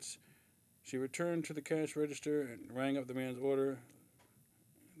 tickets, she returned to the cash register and rang up the man's order.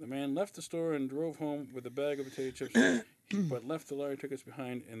 The man left the store and drove home with a bag of potato chips, but left the lottery tickets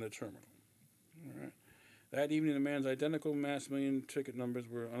behind in the terminal. All right. That evening, the man's identical mass million ticket numbers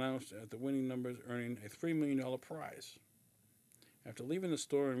were announced at the winning numbers, earning a $3 million prize. After leaving the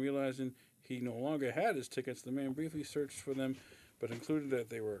store and realizing he no longer had his tickets, the man briefly searched for them, but concluded that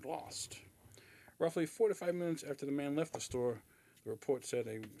they were lost. Roughly 45 minutes after the man left the store, the report said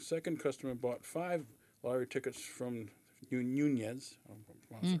a second customer bought 5 lottery tickets from Nunez. I'm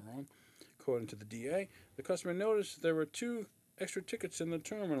pronouncing it wrong. According to the DA, the customer noticed there were 2 extra tickets in the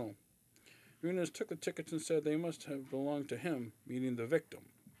terminal. Nunez took the tickets and said they must have belonged to him, meaning the victim.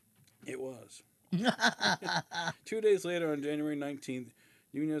 It was. 2 days later, on January 19th,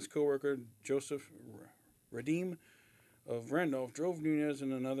 Nunez's co-worker Joseph Redeem of Randolph drove Nunez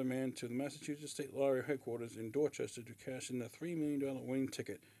and another man to the Massachusetts State Lottery headquarters in Dorchester to cash in the $3 million winning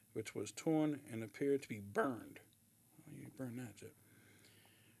ticket, which was torn and appeared to be burned. Oh, you burn that, Jeff.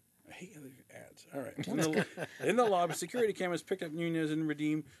 I hate other ads. All right. In the lobby, security cameras picked up Nunez and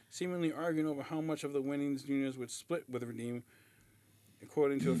Redeem, seemingly arguing over how much of the winnings Nunez would split with Redeem.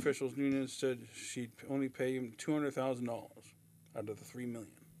 According to officials, Nunez said she'd only pay him $200,000 out of the $3 million.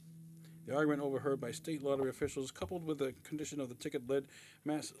 The argument, overheard by state lottery officials, coupled with the condition of the ticket, led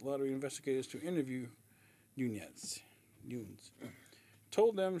mass lottery investigators to interview Nunez.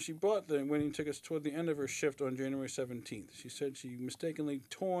 Told them she bought the winning tickets toward the end of her shift on January 17th. She said she mistakenly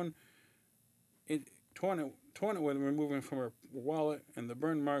torn it when removing from her wallet, and the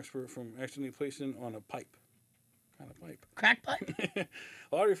burn marks were from accidentally placing on a pipe. Kind of pipe. Crack pipe?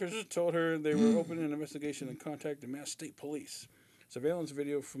 Lottery officials told her they were opening an investigation and contacted Mass State Police. Surveillance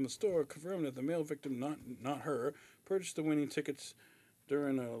video from the store confirmed that the male victim, not her, purchased the winning tickets.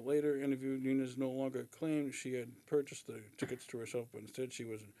 During a later interview, Nunez no longer claimed she had purchased the tickets to herself, but instead she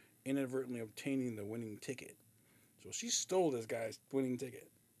was inadvertently obtaining the winning ticket. So she stole this guy's winning ticket.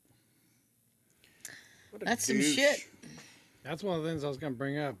 That's some shit. That's one of the things I was going to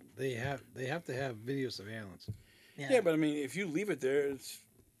bring up. They have to have video surveillance. Yeah, but I mean, if you leave it there,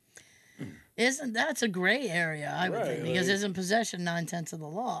 that's a gray area, I would think, because like, isn't possession 9/10 of the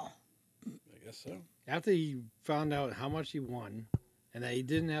law? I guess so. After he found out how much he won and that he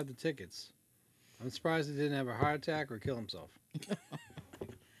didn't have the tickets, I'm surprised he didn't have a heart attack or kill himself.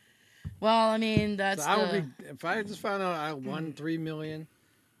 Well, I mean, that's So if I just found out I won $3 million,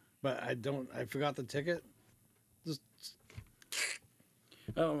 but I forgot the ticket.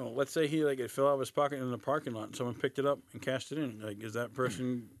 I don't know. Let's say he it fell out of his pocket in the parking lot and someone picked it up and cashed it in. Like, is that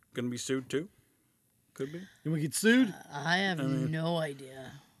person going to be sued too? Could be. You want to get sued? I have no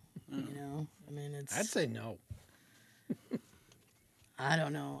idea. You know, I mean, it's. I'd say no. I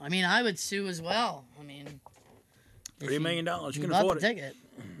don't know. I mean, I would sue as well. I mean, $3 million. You can bought afford the it. ticket.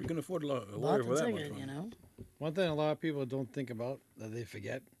 You can afford a lawyer Bought for the that ticket, much you money. know. One thing a lot of people don't think about that they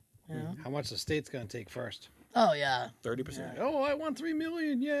forget: how much the state's going to take first. Oh yeah. 30%. Oh, I won $3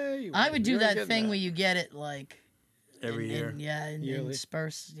 million! Yay! I would do You're that getting thing where you get it Every year. in Yearly.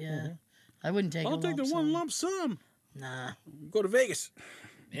 spurs. Yeah. I wouldn't take. I'll a take the lump one sum. lump sum. Nah. Go to Vegas.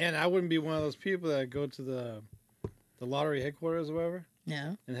 Man, I wouldn't be one of those people that go to the lottery headquarters or whatever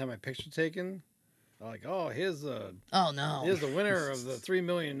Yeah. and have my picture taken. Like, oh, here's the Oh no. winner of the $3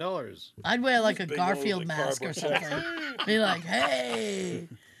 million. I'd wear like a Big Garfield old, mask or cardboard something. Be like, hey,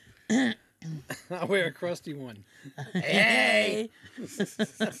 I wear a crusty one. hey.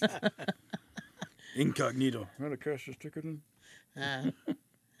 Incognito. Not a cash this ticket in. Hang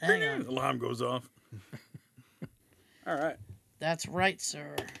on. Alarm goes off. All right. That's right,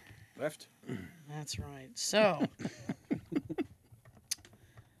 sir. Left. That's right. So,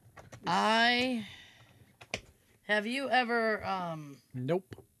 have you ever,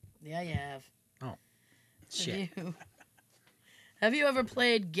 Nope. yeah, you have. Oh, shit. Have you ever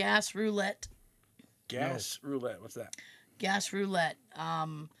played gas roulette? Gas roulette. What's that? Gas roulette.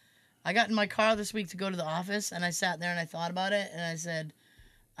 I got in my car this week to go to the office, and I sat there and I thought about it, and I said,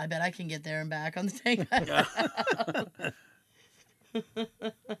 I bet I can get there and back on the tank.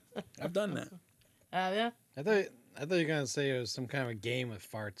 I've done that. Have you? I thought you were gonna say it was some kind of a game with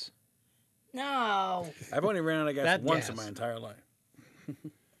farts. No. I've only ran out of gas That once gas. in my entire life.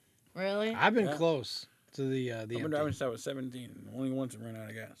 Really? I've been Yeah. close to the I've been empty. driving since I was 17. And only once I ran out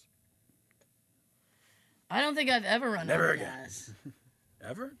of gas. I don't think I've ever run Never out of again. gas.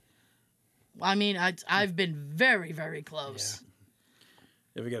 Ever? I mean, I've been very, very close.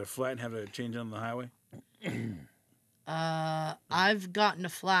 You ever get a flat and have to change on the highway? I've gotten a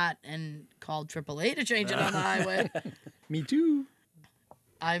flat and called AAA to change it on the highway. Me too.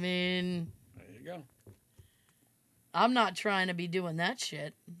 I mean, There you go. I'm not trying to be doing that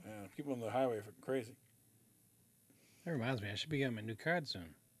shit. People on the highway are crazy. That reminds me, I should be getting my new card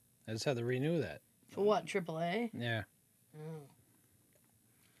soon. I just have to renew that. For what, AAA? Yeah. Oh.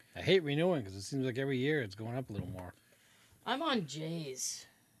 I hate renewing because it seems like every year it's going up a little more. I'm on J's,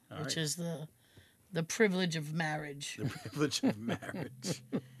 All which right. is the privilege of marriage. The privilege of marriage.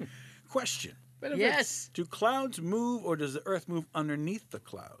 Question. Yes. Do clouds move or does the earth move underneath the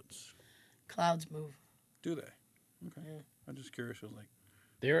clouds? Clouds move. Do they? Okay. Yeah. I'm just curious. I was like,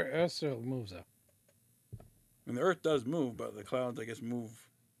 The earth still moves up. and the earth does move, but the clouds, I guess, move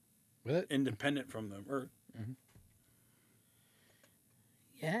With it? independent from the earth.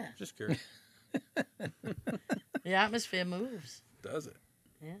 Yeah. Just curious. The atmosphere moves. Does it?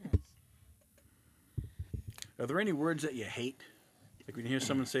 Yes. Are there any words that you hate? Like when you hear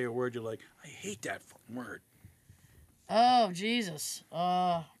someone say a word, you're like, I hate that fucking word. Oh, Jesus.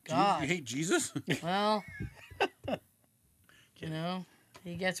 Oh, God. You hate Jesus? Well, you know,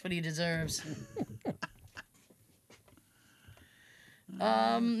 he gets what he deserves.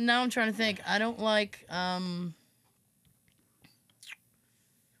 Now I'm trying to think. I don't like,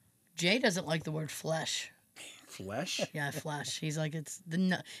 Jay doesn't like the word flesh. Flesh? Yeah, flesh. He's like,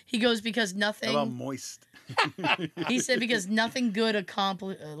 he goes because nothing. How about moist? He said because nothing good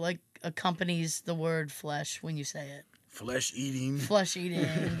accompanies the word flesh when you say it. Flesh eating. Flesh eating,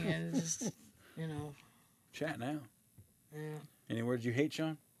 and just, you know. Chat now. Yeah. Any words you hate,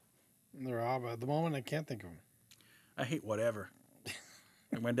 Sean? They're all, but at the moment I can't think of them. I hate whatever.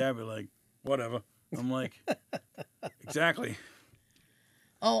 Like my dad would be like, whatever. I'm like, exactly.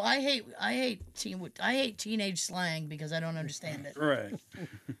 Oh, I hate teenage slang because I don't understand it. Right.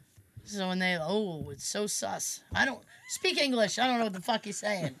 So when they, it's so sus. I don't speak English. I don't know what the fuck he's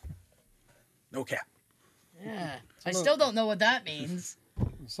saying. No cap. Yeah. I still don't know what that means.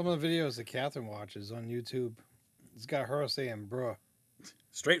 Some of the videos that Catherine watches on YouTube, it's got her saying bruh.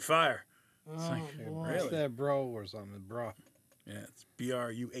 Straight fire. It's Oh, like, boy. really? Instead of bro or something, bruh. Yeah, it's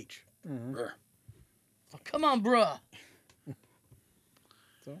BRUH. Brr. Oh, come on, bruh.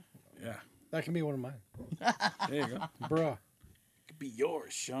 So Yeah. that can be one of mine. There you go. Bruh. Could be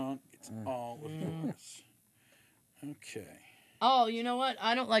yours, Sean. It's all of yours. Okay. Oh, you know what?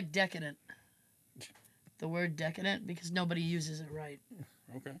 I don't like decadent. The word decadent because nobody uses it right.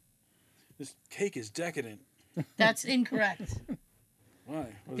 Okay. This cake is decadent. That's incorrect.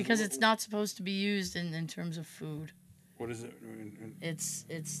 Why? Because it's not supposed to be used in terms of food. What is it? It's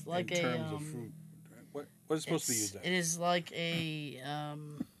like in terms of food. What is it supposed to be used as? It is like a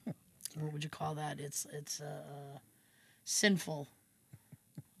what would you call that? It's sinful.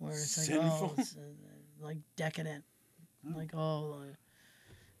 Where it's like Sinful? it's like decadent. Like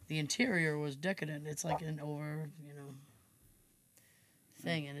the interior was decadent. It's like an over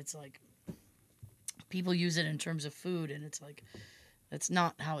thing, and it's like people use it in terms of food, and it's like that's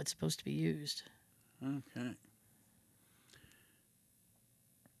not how it's supposed to be used. Okay.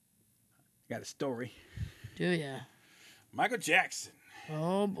 Got a story. Do ya? Michael Jackson.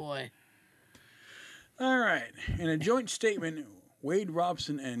 Oh boy. All right. In a joint statement, Wade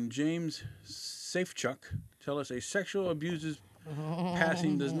Robson and James Safechuck tell us a sexual abuser's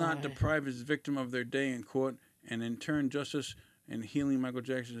passing does not deprive his victim of their day in court, and in turn, justice and healing Michael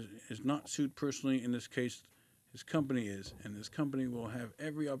Jackson is not sued personally. In this case, his company is, and this company will have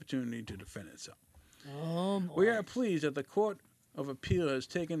every opportunity to defend itself. Oh boy. We are pleased that the Court of Appeal has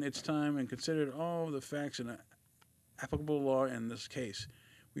taken its time and considered all the facts and applicable law in this case.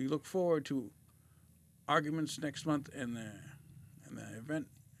 We look forward to arguments next month and the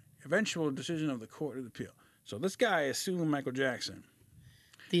eventual decision of the Court of Appeal. So this guy is suing Michael Jackson.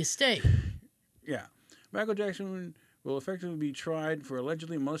 The estate. Yeah. Michael Jackson will effectively be tried for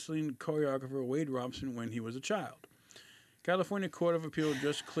allegedly molesting choreographer Wade Robson when he was a child. California Court of Appeal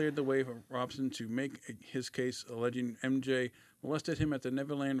just cleared the way for Robson to make his case alleging MJ molested him at the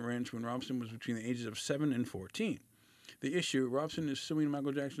Neverland Ranch when Robson was between the ages of 7 and 14. The issue, Robson is suing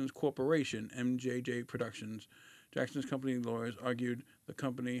Michael Jackson's corporation, MJJ Productions. Jackson's company lawyers argued the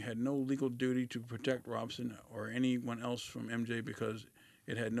company had no legal duty to protect Robson or anyone else from MJ because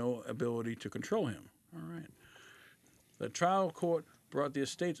it had no ability to control him. All right. The trial court brought the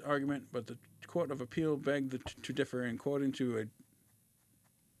estate's argument, but the Court of Appeal begged to differ, and according to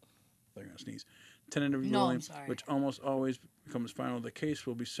a tentative ruling, which almost always becomes final, the case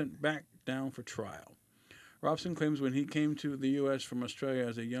will be sent back down for trial. Robson claims when he came to the U.S. from Australia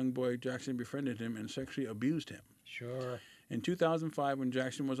as a young boy, Jackson befriended him and sexually abused him. Sure. In 2005, when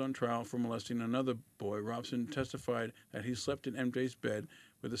Jackson was on trial for molesting another boy, Robson testified that he slept in MJ's bed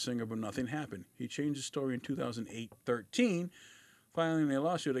with the singer, but nothing happened. He changed his story in 2013, filing a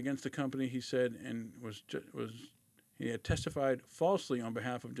lawsuit against the company, he said, and he had testified falsely on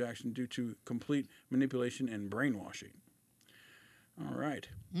behalf of Jackson due to complete manipulation and brainwashing. All right.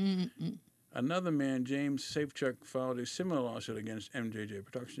 Mm-mm. Another man, James Safechuck, filed a similar lawsuit against MJJ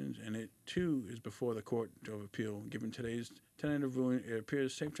Productions, and it, too, is before the Court of Appeal. Given today's tentative ruling, it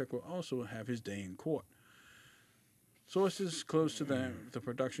appears Safechuck will also have his day in court. Sources close to the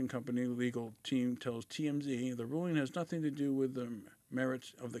production company legal team tells TMZ the ruling has nothing to do with the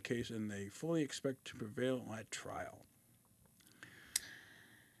merits of the case, and they fully expect to prevail at trial.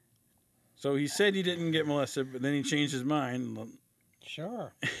 So he said he didn't get molested, but then he changed his mind.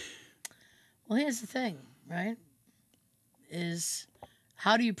 Sure. Well, here's the thing, right? Is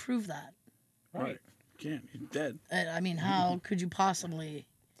how do you prove that? Right. Can't. He's dead. I mean, how could you possibly?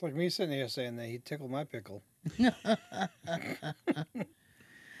 It's like me sitting here saying that he tickled my pickle.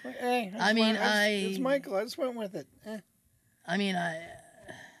 Like, hey, I mean, it's Michael. I just went with it. I mean,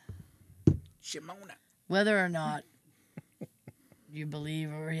 Shimona. whether or not you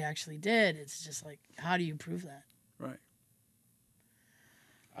believe or he actually did, it's just like, how do you prove that? Right.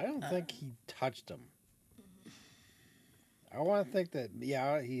 I don't think he touched him. I want to think that,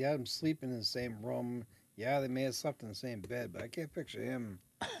 yeah, he had him sleeping in the same room. Yeah, they may have slept in the same bed, but I can't picture him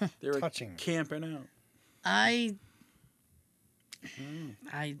They were touching. camping out. I And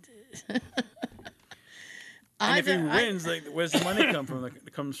if he Either- wins, like, where's the money come from? Like,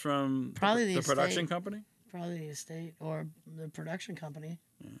 it comes from Probably the the production estate. company. probably the estate or the production company.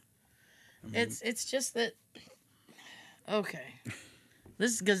 I mean, It's just that. Okay,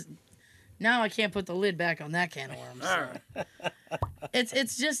 this is because now I can't put the lid back on that can of worms. all right.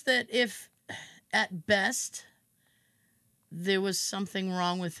 It's just that if at best there was something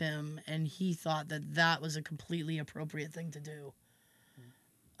wrong with him and he thought that that was a completely appropriate thing to do,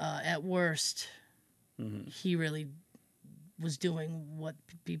 at worst he really was doing what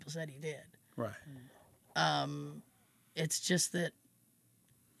people said he did. Right. It's just that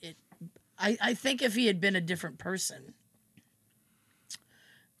I think if he had been a different person,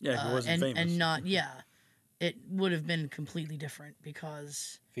 Yeah, he wasn't famous. and not it would have been completely different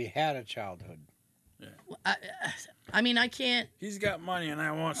because If he had a childhood. I mean I can't. He's got money, and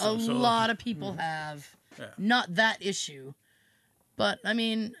I want A some. so lot of people have Yeah. not that issue, but I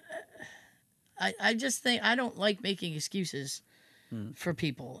mean, I just think I don't like making excuses for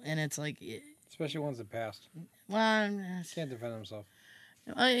people, and it's like, Especially ones that passed. well, Can't defend himself.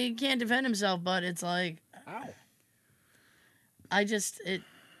 he can't defend himself, but it's like Ow.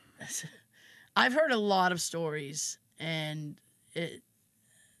 I've heard a lot of stories, and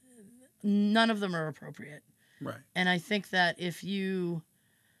none of them are appropriate. Right. And I think that if you're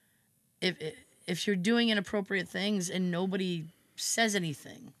doing inappropriate things and nobody says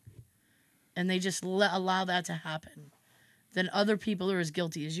anything, and they just allow that to happen, then other people are as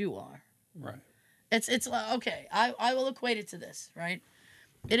guilty as you are. Right. It's like, okay. I will equate it to this, right?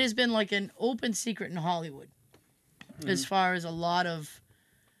 It has been like an open secret in Hollywood, as far as a lot of.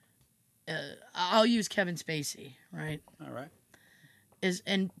 I'll use Kevin Spacey, right? All right.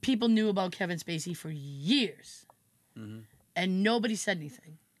 And people knew about Kevin Spacey for years, and nobody said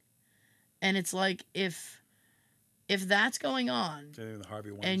anything. And it's like if that's going on, So the Harvey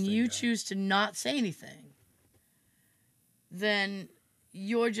and Weinstein you guy. choose to not say anything, then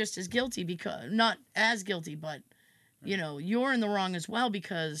you're just as guilty, because not as guilty, but you're in the wrong as well,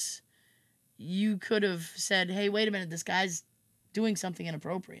 because you could have said, "Hey, wait a minute, this guy's doing something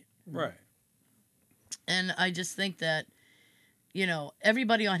inappropriate." Right. And I just think that,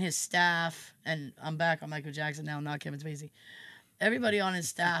 everybody on his staff, and I'm back on Michael Jackson now, not Kevin Spacey. Everybody on his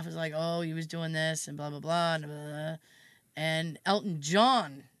staff is like, oh, he was doing this and blah, blah, blah, and blah, blah, blah. And Elton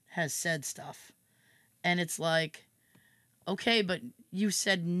John has said stuff. And it's like, okay, but you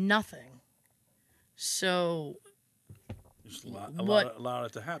said nothing. So Just allow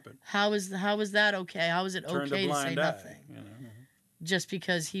it to happen. how is that okay? How is it Turned okay a to say blind eye. nothing? You know? Just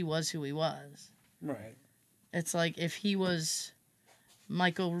because he was who he was. Right. It's like if he was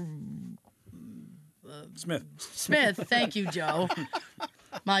Michael Smith. Thank you, Joe.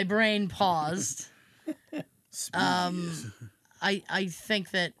 My brain paused. I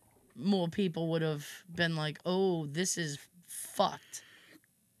think that more people would have been like, "Oh, this is fucked."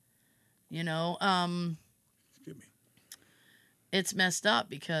 Excuse me. It's messed up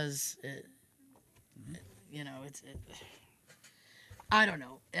because I don't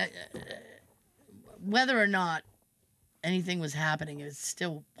know. Whether or not anything was happening, it's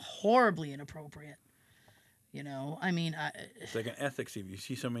still horribly inappropriate. I mean, It's like an ethics. If you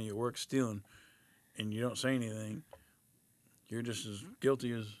see somebody at your work stealing, and you don't say anything, you're just as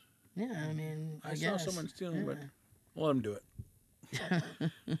guilty as yeah. I mean, I I saw guess. someone stealing, but Yeah. let them do it.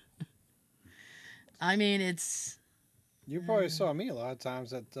 I mean, it's You probably saw me a lot of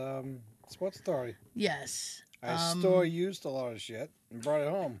times at Sports Authority. yes. I store used a lot of shit and brought it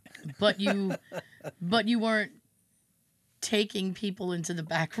home. But you weren't taking people into the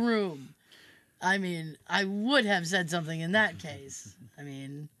back room. I mean, I would have said something in that case. I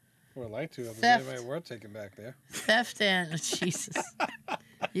mean, Would like to if Theft. there's anybody worth taking back there. theft and Jesus,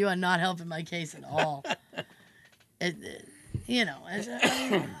 you are not helping my case at all.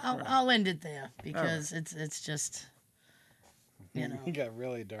 I'll end it there because it's just, He got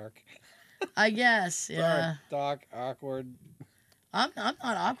really dark. I guess, yeah. Dark, awkward. I'm not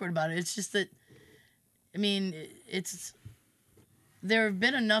awkward about it. It's just that, I mean, there have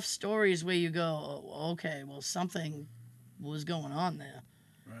been enough stories where you go, oh, okay, well, something was going on there.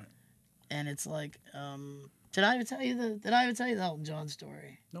 Right. And it's like, did I ever tell you the Elton John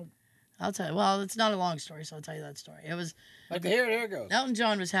story? Nope. I'll tell you. Well, it's not a long story, so I'll tell you that story. It was Like here it goes. Elton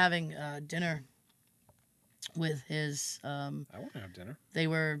John was having dinner with his. I want to have dinner. They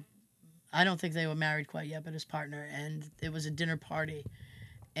were, I don't think they were married quite yet, but his partner, and it was a dinner party,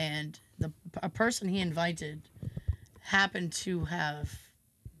 and a person he invited happened to have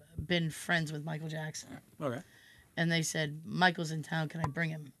been friends with Michael Jackson. Okay. And they said, Michael's in town, can I bring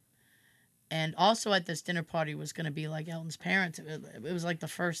him? And also at this dinner party was going to be like Elton's parents. It was like the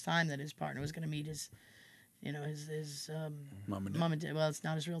first time that his partner was going to meet his Mom and mom and dad. Well, it's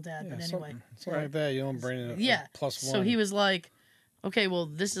not his real dad, but anyway. Something like that. You don't bring in a Yeah. plus one. So he was like, okay, well,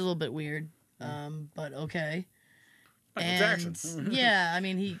 this is a little bit weird, but okay. Michael Jackson. Yeah, I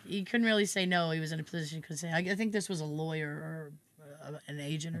mean, he couldn't really say no. He was in a position he could say. I think this was a lawyer or an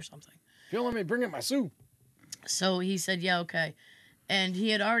agent or something. If you don't let me bring in my suit. So he said, yeah, okay. And he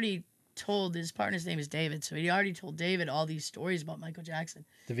had already told, his partner's name is David, so he already told David all these stories about Michael Jackson.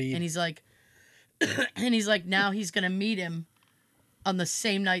 David. And he's like, now he's going to meet him on the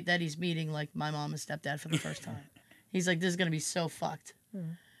same night that he's meeting, like, my mom and stepdad for the first time. He's like, this is going to be so fucked.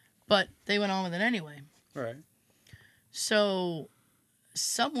 But they went on with it anyway. Right. So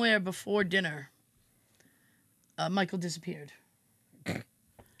somewhere before dinner, Michael disappeared.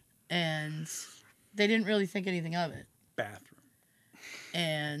 And they didn't really think anything of it. Bathroom.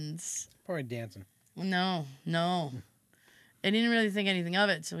 And Probably dancing. no. They didn't really think anything of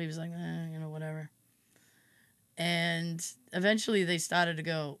it, so he was like, whatever. And eventually they started to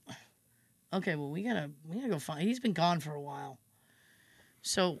go, okay, well, we gotta go find. He's been gone for a while.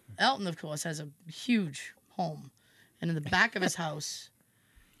 So Elton, of course, has a huge home, and in the back of his house.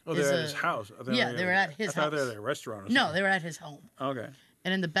 Oh, they're at his house. Yeah, they were at his I thought house. they were at a restaurant or something. No, they were at his home. Okay.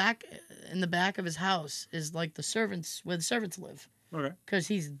 And in the back of his house is like where the servants live, Okay. because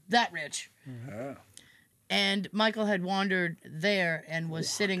he's that rich. Yeah. And Michael had wandered there and was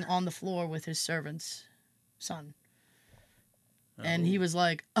sitting on the floor with his servant's son. And he was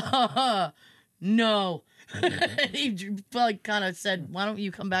like, no. And he like kind of said, why don't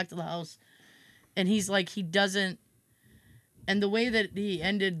you come back to the house? And he's like, he doesn't. And the way that he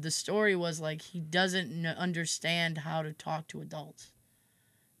ended the story was like, he doesn't understand how to talk to adults.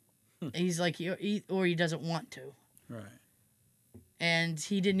 He's like, or he doesn't want to. Right. And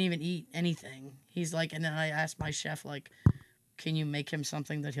he didn't even eat anything. He's like, and then I asked my chef, like, can you make him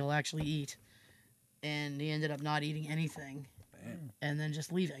something that he'll actually eat? And he ended up not eating anything. Damn. And then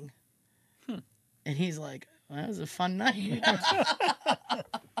just leaving. And he's like, well, that was a fun night.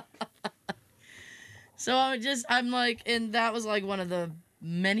 So I'm like, and that was like one of the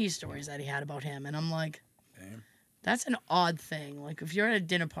many stories that he had about him. And I'm like, Damn. that's an odd thing. Like, if you're at a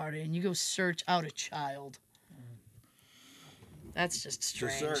dinner party and you go search out a child, that's just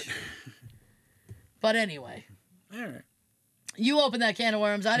strange. But anyway, All right. you opened that can of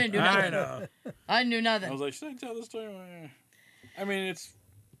worms. I didn't do nothing. I know. I knew I nothing. was like, should I tell the story? I mean, it's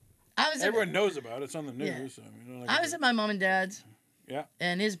I was everyone knows about it. It's on the news. Yeah. So, I mean, I was at my mom and dad's. Yeah.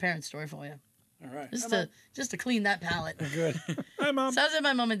 And here's a parent story for you. All right. Just to clean that palate. Good. Hi, Mom. So I was at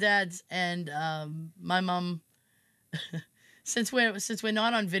my mom and dad's, and my mom, since we're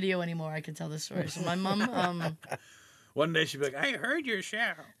not on video anymore, I can tell this story. So my mom, One day she'd be like, I heard your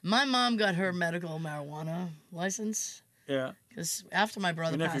show. my mom got her medical marijuana license Yeah. because after my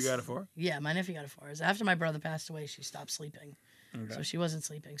brother Your nephew passed, got it for her? Yeah, my nephew got it for her. After my brother passed away, she stopped sleeping, Okay. so she wasn't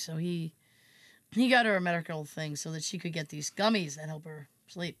sleeping. So he got her a medical thing so that she could get these gummies that help her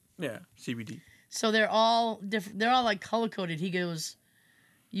sleep. Yeah. CBD. So they're all different. They're all like color coded. He goes,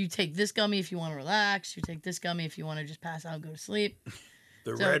 you take this gummy if you want to relax. You take this gummy if you want to just pass out and go to sleep.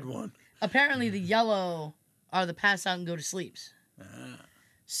 The So- red one. Apparently the yellow are the pass out and go to sleeps. Ah.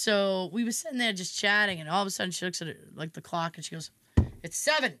 So we were sitting there just chatting, and all of a sudden she looks at like the clock and she goes, "It's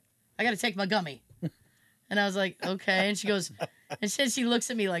 7. I got to take my gummy." And I was like, "Okay." And she goes, and she looks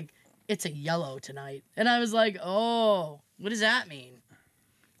at me like, "It's a yellow tonight." And I was like, "Oh, what does that mean?"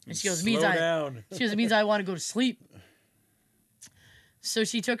 And she goes, Slow down. She goes, "It means I want to go to sleep." So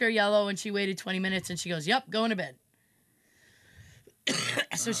she took her yellow and she waited 20 minutes and she goes, "Yep, going to bed."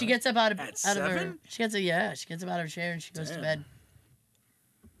 So she gets up out of her 7? she gets up out of her chair and she goes to Damn. bed.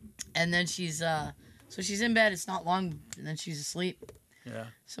 And then she's in bed, it's not long, and then she's asleep. Yeah.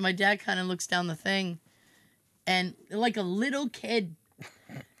 So my dad kind of looks down the thing, and like a little kid,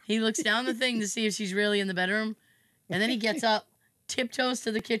 he looks down the thing to see if she's really in the bedroom, and then he gets up, tiptoes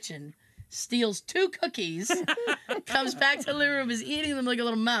to the kitchen, steals 2 cookies, comes back to the living room, is eating them like a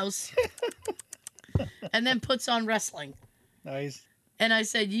little mouse, and then puts on wrestling. Nice. And I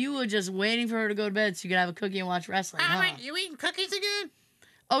said, you were just waiting for her to go to bed so you could have a cookie and watch wrestling, huh? You eating cookies again?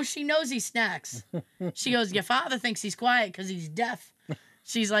 Oh, she knows he snacks. She goes, your father thinks he's quiet because he's deaf.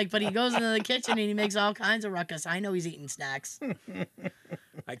 She's like, but he goes into the kitchen and he makes all kinds of ruckus. I know he's eating snacks.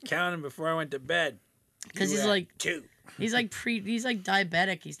 I counted before I went to bed. Because You he's had like, 2. he's like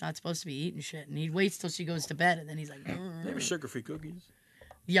diabetic. He's not supposed to be eating shit. And he waits till she goes to bed and then he's like, They were sugar-free cookies.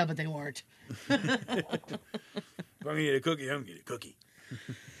 yeah, but they weren't. If I'm gonna eat a cookie, I'm gonna eat a cookie.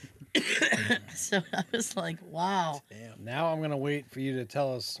 So I was like, wow. Damn. Now I'm gonna wait for you to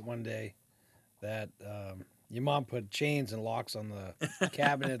tell us one day that your mom put chains and locks on the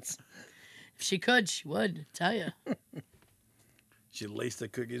cabinets. If she could, she would, tell you. She laced the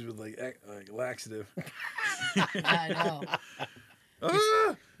cookies with like laxative. I know.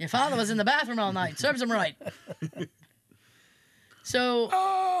 Ah! Your father was in the bathroom all night. Serves him right. So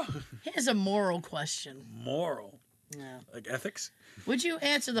Ah! here's a moral question. Moral. Yeah. Like ethics? Would you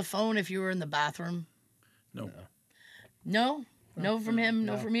answer the phone if you were in the bathroom? No. No? No from him?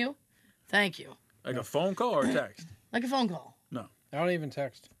 No No. from you? Thank you. Like a phone call or a text? Like a phone call. No. I don't even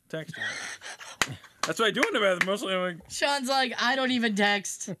text. Text. That's what I do in the bathroom. Mostly I'm like, Sean's like, I don't even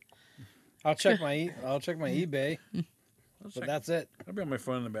text. I'll check my eBay, let's but check. that's it. I'll be on my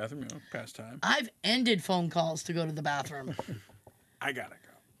phone in the bathroom, past time. I've ended phone calls to go to the bathroom. I gotta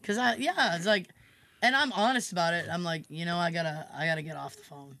go. Cause it's like, and I'm honest about it. I'm like, I gotta get off the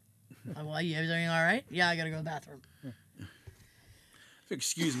phone. Well, everything all right? Yeah, I gotta go to the bathroom.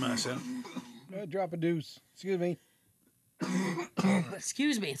 Excuse myself. Drop a deuce. Excuse me.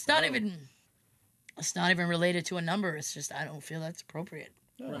 Excuse me. It's not even related to a number. It's just I don't feel that's appropriate.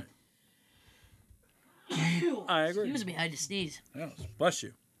 Right. I agree. Excuse me. I had to sneeze. Yes. Bless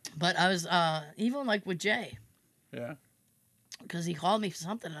you. But I was even like with Jay, Yeah. because he called me for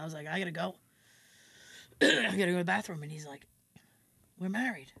something, and I was like, I gotta go. I gotta go to the bathroom, and he's like, we're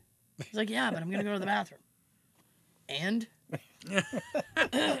married. He's like, yeah, but I'm gonna go to the bathroom. And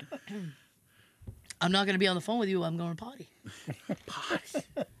I'm not gonna be on the phone with you. I'm going to potty. Potty.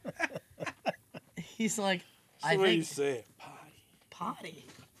 He's like, That's I the way you think say it. Potty. potty.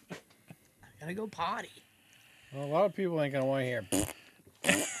 I gotta go potty. Well, a lot of people ain't gonna want to hear.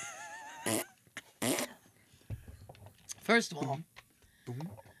 First of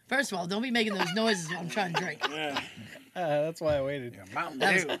all, don't be making those noises when I'm trying to drink. Yeah. That's why I waited. Yeah, Mountain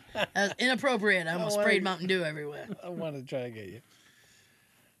That was, Dew. that was inappropriate. I almost Oh, sprayed I- Mountain Dew everywhere. I wanted to try to get you.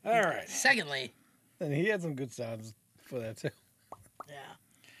 All right. Secondly, And he had some good sounds for that too. yeah.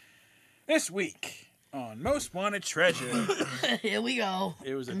 This week on Most Wanted Treasure, Here we go.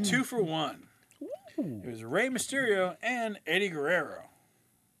 it was a 2-for-1. It was Rey Mysterio and Eddie Guerrero.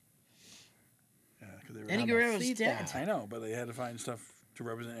 Yeah, 'cause they were Eddie Guerrero's dead. I know, but they had to find stuff to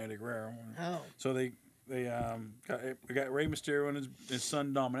represent Eddie Guerrero. Oh. So they got Rey Mysterio and his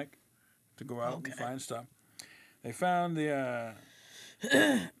son Dominic to go out and find stuff. They found the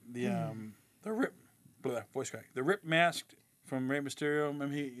rip mask from Rey Mysterio.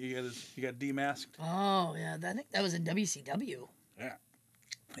 Remember he got demasked. Oh, yeah. I think that was in WCW. Yeah,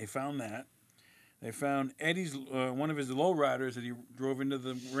 they found that. They found Eddie's one of his lowriders that he drove into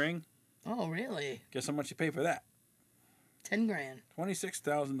the ring. Oh, really? Guess how much he paid for that? 10 grand.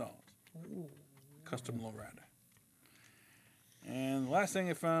 $26,000. Custom lowrider. And the last thing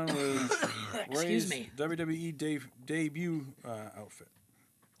they found was Excuse Ray's me. WWE debut outfit.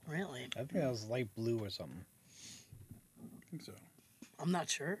 Really? I think that was light blue or something. I think so. I'm not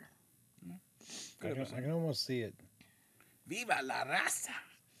sure. I can almost see it. Viva la raza!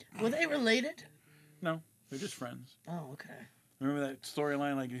 Were they related? No, they're just friends. Oh, okay. Remember that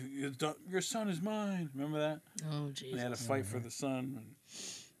storyline? Like, your son is mine. Remember that? Oh, They Jesus. had a fight for the son. And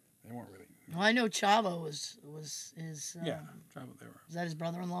they weren't really. Well, I know Chavo was his. Yeah, travel they were. Was that his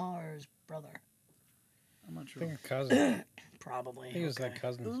brother-in-law or his brother? I'm not I sure. think a cousin. Probably. I think it was okay. like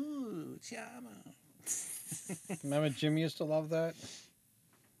cousins. Ooh, Chavo. Remember Jim used to love that?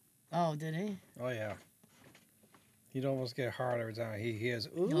 Oh, did he? Oh yeah. He'd almost get hard every time he hears,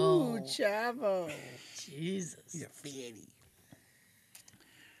 "Ooh, No. Chavo." Jesus. He's a fatty.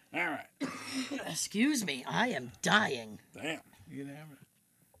 All right. Excuse me. I am dying. Damn. You can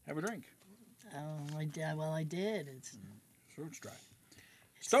have a drink. Oh, I did. Well, I did. It's Throat's dry.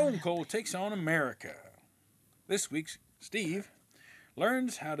 Stone Cold takes on America. This week's Steve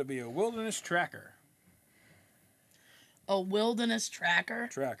learns how to be a wilderness tracker. a wilderness tracker.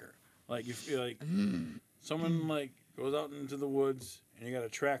 Like if someone like goes out into the woods and you got to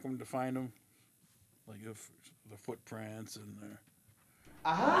track them to find them, like if the footprints and their.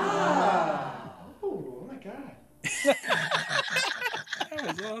 Ah! Oh my God. That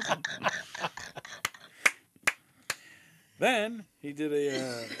was awesome. Then he did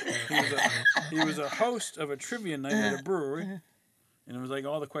he was a host of a trivia night at a brewery, and it was like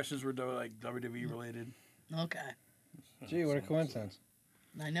all the questions were like WWE related. Okay. Gee, what a coincidence.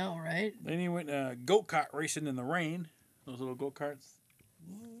 I know, right? Then he went go-kart racing in the rain. Those little go-karts.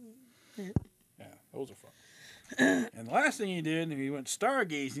 Yeah, those are fun. And the last thing he did, he went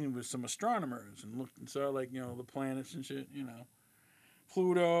stargazing with some astronomers and looked and saw like the planets and shit.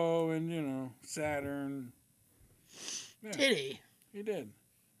 Pluto and Saturn. Yeah, Did he? he did.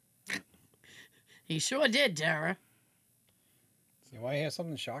 He sure did, Tara. See why he has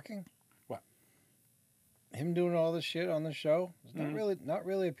something shocking? What? Him doing all this shit on the show is not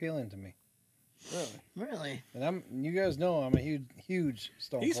really appealing to me. Really? Really? And you guys know I'm a huge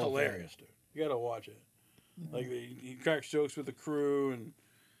Stone He's Cold fan. hilarious, dude. You gotta watch it. Like he cracks jokes with the crew and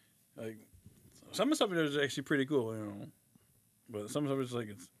like some of the stuff he does is actually pretty cool, But some of it's like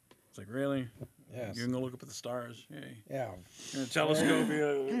really. Yes. You can go look up at the stars. Yay. Yeah. In a telescope,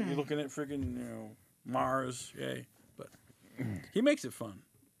 you're looking at freaking Mars. Yay. But he makes it fun.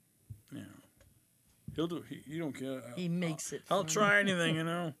 He'll do. You don't care. He makes it I'll fun. try anything.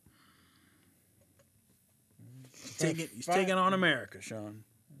 He's taking on America, Sean.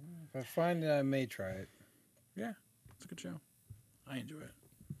 If I find it, I may try it. Yeah, it's a good show. I enjoy it.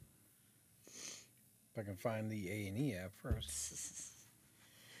 If I can find the A&E app first.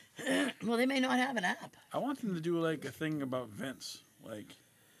 Well, they may not have an app. I want them to do like a thing about Vince. Like,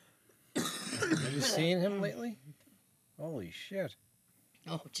 Have you seen him lately? Holy shit.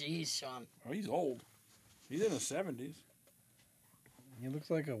 Oh, jeez, Sean. oh, he's old. He's in his 70s. He looks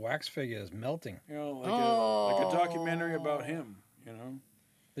like a wax figure that's melting. Like a documentary about him.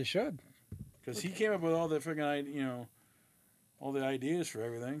 They should. Because he came up with all the freaking all the ideas for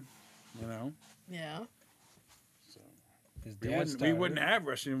everything. Yeah. So His we dad we wouldn't have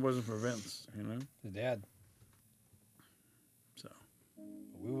wrestling if it wasn't for Vince. His dad. So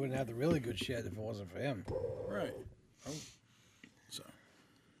We wouldn't have the really good shit if it wasn't for him. right. Oh. So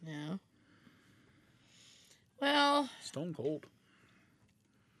Yeah. Well, Stone Cold.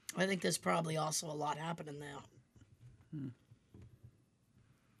 I think there's probably also a lot happening there.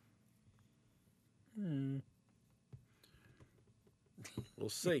 We'll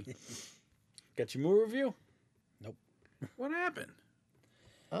see. Got your movie review? Nope. What happened?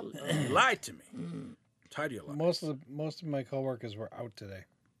 Oh, You lied to me. Tired of your lies. Most of my coworkers were out today,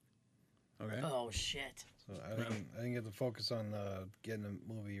 Okay. oh shit. so I didn't get to focus on getting the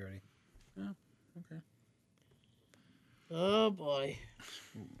movie ready. Okay. Oh boy.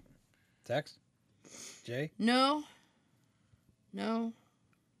 Text, Jay. No. No.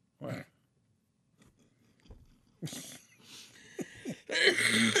 What?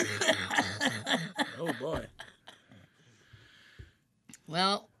 Oh boy.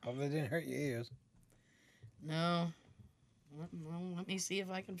 Well, Hope they didn't hurt your ears. no. Let me see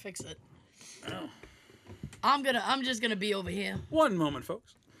if I can fix it. Oh. I'm just gonna be over here. One moment,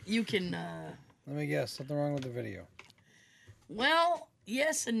 folks. You can. Let me guess. Something wrong with the video. Well,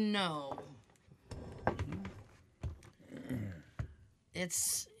 yes and no.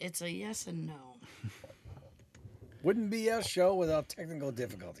 It's a yes and no. Wouldn't be a show without technical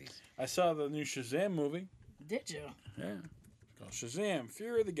difficulties. I saw the new Shazam movie. Did you? Yeah. It's called Shazam,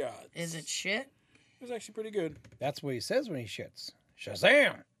 Fury of the Gods. Is it shit? It was actually pretty good. That's what he says when he shits.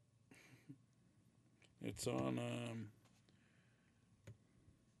 Shazam! It's on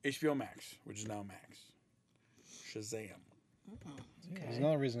HBO Max, which is now Max. Shazam. There's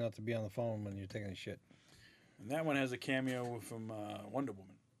another reason not to be on the phone when you're taking a shit. And that one has a cameo from Wonder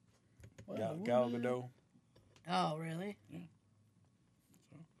Woman. Gal Gadot. Oh, really?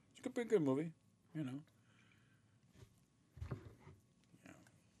 It's a pretty good movie, Yeah.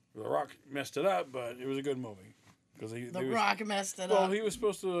 The Rock messed it up, but it was a good movie. Because The Rock messed it Well, up. he was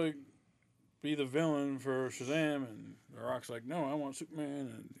supposed to be the villain for Shazam, and The Rock's like, no, I want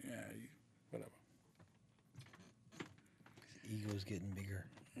Superman, and whatever. His ego's getting bigger.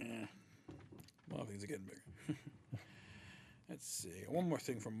 Yeah. A lot of things are getting bigger. Let's see. One more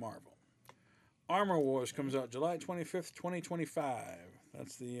thing from Marvel. Armor Wars comes out July 25th, 2025.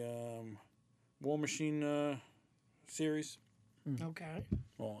 That's the War Machine series. Okay.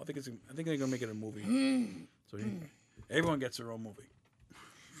 Well, I think they're gonna make it a movie. So everyone gets their own movie.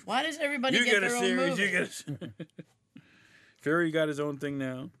 Why does everybody You get get a their own series. movie? You get a. Fury got his own thing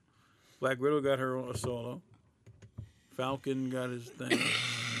now. Black Widow got her own solo. Falcon got his thing.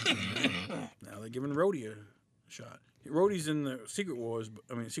 Now they're giving Rhodey a shot. Rhodey's in the Secret Wars.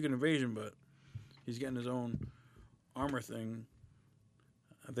 Secret Invasion, but he's getting his own armor thing.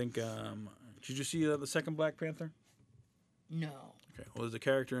 I think. Did you see the second Black Panther? No. Okay. Well, there's a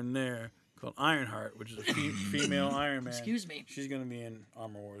character in there called Ironheart, which is a female Iron Man. Excuse me. She's gonna be in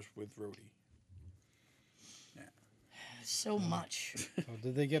Armor Wars with Rhodey. So much. So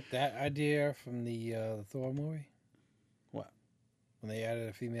did they get that idea from the Thor movie? What? When they added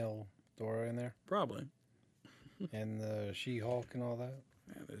a female Thor in there? Probably. And the She-Hulk and all that?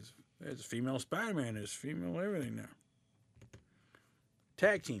 Yeah, there's a female Spider-Man. There's female everything now.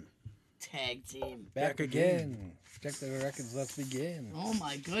 Tag team. Tag team. Back again. Check the records. Let's begin. Oh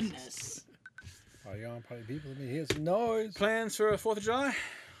my goodness. Oh, young party people, let me hear some noise. Plans for 4th of July?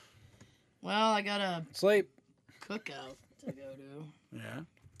 Well, I got a Sleep. cookout to go to Yeah.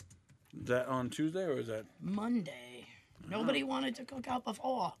 Is that on Tuesday or is that? Monday. Nobody wanted to cook out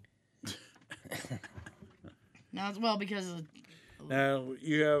before. Now it's well because of Now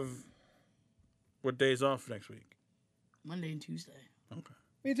you have what days off next week? Monday and Tuesday. Okay.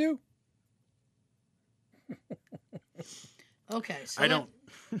 Me too. Okay, so I don't.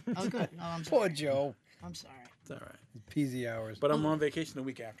 Oh, good. Oh, I'm Poor sorry. Joe. I'm sorry. It's all right. Peasy hours. But I'm on vacation the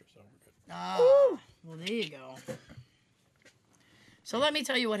week after, so we're good. Ah, well, there you go. So let me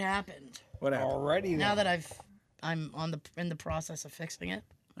tell you what happened. What happened? Already Now then. that I'm in the process of fixing it.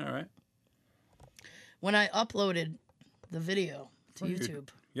 All right. When I uploaded the video to YouTube,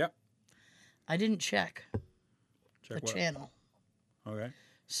 Yep. I didn't check Check the what? channel. Okay.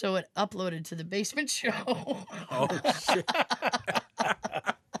 So it uploaded to the basement show. Oh shit.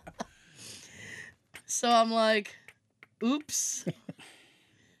 So I'm like, oops.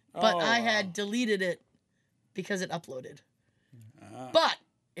 But I Oh, had deleted it because it uploaded. Ah. But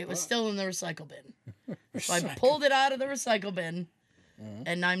it was still in the recycle bin. So I pulled it out of the recycle bin,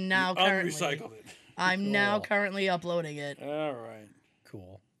 and I'm now currently unrecycled it. I'm now Cool. currently uploading it. All right.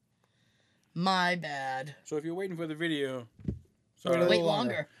 Cool. My bad. So if you're waiting for the video, Wait a sorry, little Wait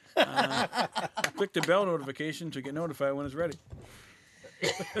longer. longer. click the bell notification to get notified when it's ready.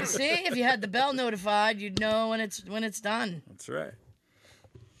 See, if you had the bell notified, you'd know when it's done. That's right.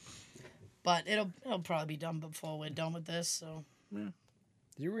 But it'll probably be done before we're done with this. So Did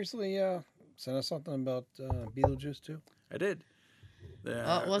you recently send us something about Beetlejuice too? I did.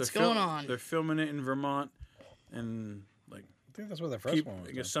 What's they're going on? They're filming it in Vermont, and like I think that's where the first one was.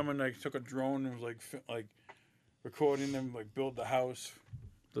 I guess someone like took a drone and was like recording them like build the house,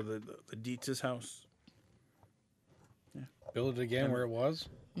 the Dietz's house. Build it again where it was.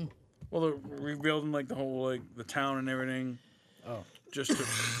 Well, they're rebuilding like the whole like the town and everything. Oh. Just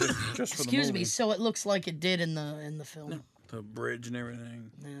for the excuse movie. me. So it looks like it did in the film. The bridge and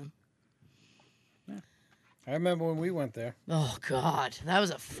everything. Yeah. I remember when we went there. Oh God, that was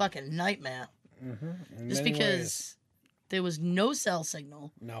a fucking nightmare. In Just many because ways. there was no cell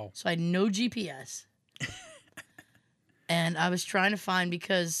signal, No. so I had no GPS, and I was trying to find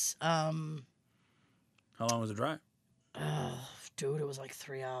because, How long was the drive? dude, it was like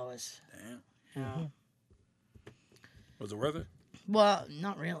 3 hours. Damn. Yeah. Was it worth it? Well,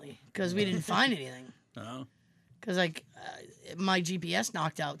 not really, because we didn't find anything. No. Because like my GPS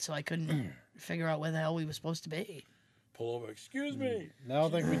knocked out, so I couldn't figure out where the hell we were supposed to be. Pull over. Excuse me. I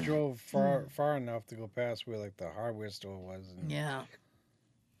don't think we drove far enough to go past where like the hardware store was. And Yeah.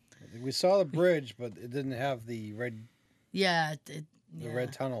 we saw the bridge, but it didn't have the red Yeah. the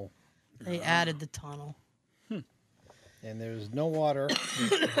red tunnel, They added the tunnel. and there's no water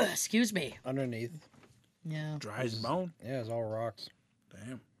Excuse me. underneath. Yeah. Dry as a bone. Yeah, it's all rocks.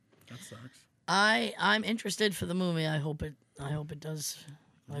 Damn. That sucks. I'm interested for the movie. I hope it does.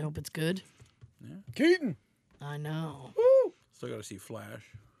 I hope it's good. Keaton. I know. Still got to see Flash.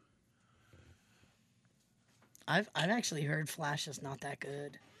 I've actually heard Flash is not that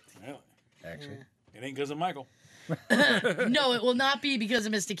good. Really? Actually, It ain't because of Michael. No, it will not be because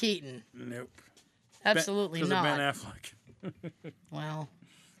of Mr. Keaton. Nope. Absolutely Because not. of Ben Affleck. Well.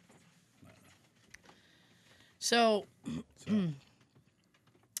 So,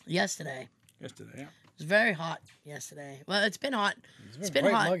 yesterday, Yesterday, yeah. it was very hot yesterday. Well, it's been hot. it's been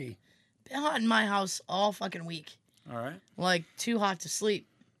quite hot. muggy. Been hot in my house all fucking week. All right. Like, too hot to sleep.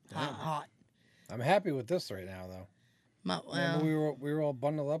 Hot. I'm happy with this right now, though. Well, Remember we were all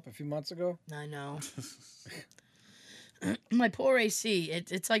bundled up a few months ago. I know. My poor AC,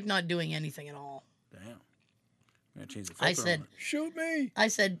 it's like not doing anything at all. Damn. I'm going to change the I filter said, on it. Shoot me! I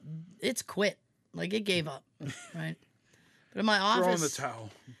said, it's quit. Like, it gave up, right? But in my Throw in office, the towel.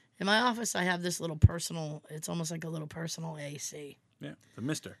 in my office, I have this little personal, it's almost like a little personal AC. Yeah. The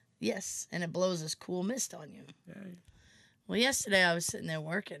mister. Yes, and it blows this cool mist on you. Yeah. Well, yesterday I was sitting there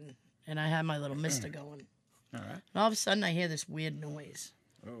working, and I had my little mister going. All right. And all of a sudden, I hear this weird noise.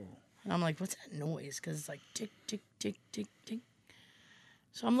 Oh. And I'm like, what's that noise? Because it's like tick, tick, tick, tick, tick.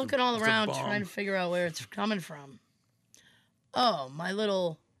 So I'm looking all it's a around bomb. trying to figure out where it's coming from. Oh, my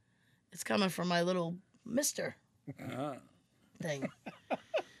little it's coming from my little mister Ah. thing.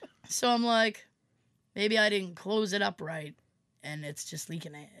 So I'm like, maybe I didn't close it up right, and it's just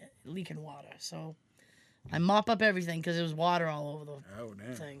leaking water. So I mop up everything because there was water all over the Oh,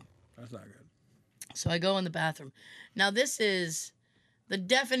 damn. thing. That's not good. So I go in the bathroom. Now this is the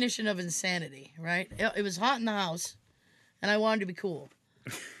definition of insanity, right? It was hot in the house, and I wanted to be cool.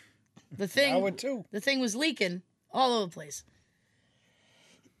 The thing, I would too. The thing was leaking all over the place.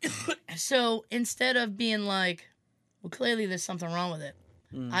 So instead of being like, well, clearly there's something wrong with it,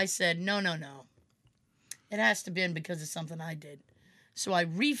 I said, no. It has to be because of something I did. So I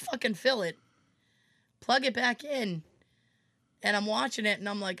re-fucking fill it, plug it back in, and I'm watching it, and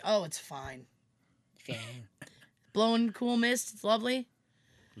I'm like, oh, it's fine. Blowing cool mist, it's lovely.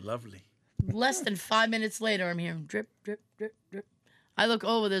 Lovely. Less than 5 minutes later, I'm hearing drip, drip, drip, drip. I look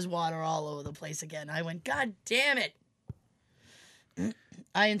over, there's water all over the place again. I went, God damn it.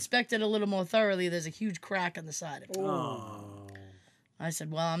 I inspected a little more thoroughly. There's a huge crack on the side of it. Oh, I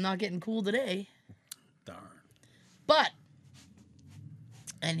said, well, I'm not getting cool today. darn. But,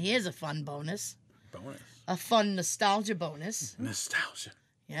 and here's a fun bonus, Bonus. a fun nostalgia bonus. Nostalgia.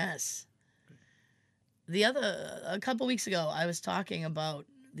 Yes. A couple weeks ago, I was talking about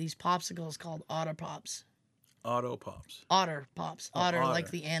these popsicles called Otter Pops. Auto Pops. Otter Pops. Oh, Otter, otter.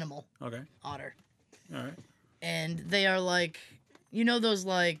 like the animal. Okay. Otter. All right. And they are like, you know those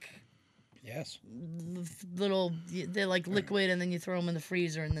like Yes. little, they're like liquid and then you throw them in the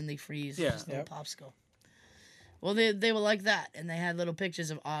freezer and then they freeze. Yeah. Just a little popsicle. Well, they were like that, and they had little pictures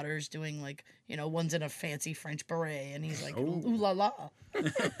of otters doing like, you know, one's in a fancy French beret, and he's like, Ooh. ooh la la.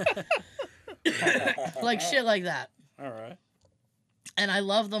 Like shit like that. All right. And I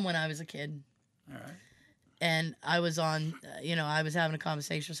loved them when I was a kid. All right. And I was on, I was having a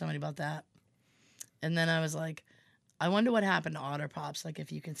conversation with somebody about that. And then I was like, I wonder what happened to Otter Pops, like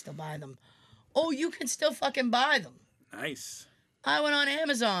if you can still buy them. Oh, you can still fucking buy them. Nice. I went on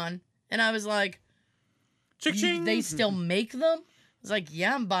Amazon, and I was like, Ching. they still make them? I was like,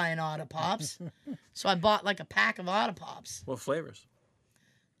 yeah, I'm buying Otter Pops. So I bought like a pack of Otter Pops. What flavors?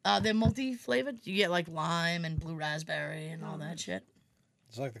 They're multi-flavored. You get like lime and blue raspberry and all that shit.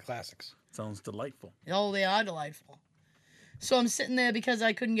 It's like the classics. Sounds delightful. Oh, they are delightful. So I'm sitting there because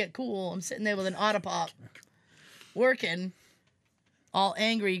I couldn't get cool. I'm sitting there with an Otter Pop working, all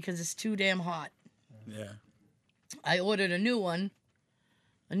angry because it's too damn hot. Yeah. I ordered a new one,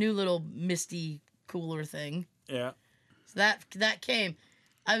 a new little misty cooler thing. Yeah. So that came.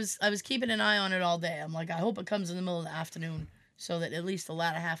 I was keeping an eye on it all day. I'm like, I hope it comes in the middle of the afternoon so that at least the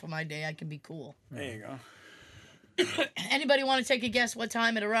latter half of my day I can be cool. There you go. Anybody want to take a guess what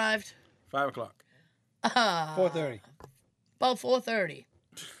time it arrived? 5 o'clock. 4:30. About 4:30.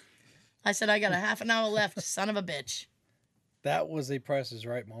 I said, I got a half an hour left, son of a bitch. That was a Price is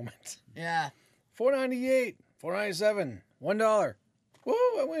Right moment. Yeah. $4.98, $4.97, $1. Woo!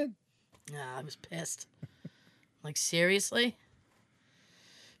 I win. Yeah, I was pissed. Like, seriously?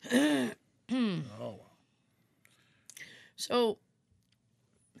 Oh, wow. So,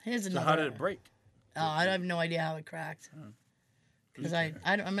 here's So another. how did it break? Oh, I have no idea how it cracked. Because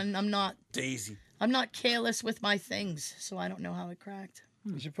I'm not careless with my things, so I don't know how it cracked.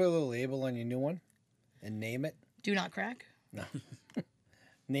 You should put a little label on your new one and name it. Do not crack? No.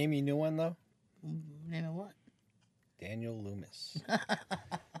 Name your new one, though. Name it what? Daniel Loomis.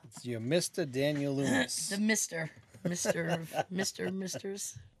 It's your Mr. Daniel Loomis. The Misters.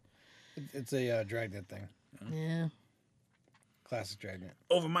 It's a Dragnet thing. Yeah, Classic Dragnet.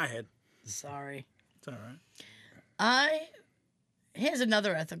 Over my head. sorry. It's all right. Here's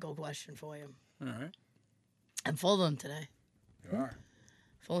another ethical question for you. All right. I'm full of them today. You are.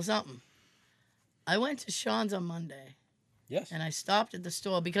 Full of something. I went to Sean's on Monday, Yes. and I stopped at the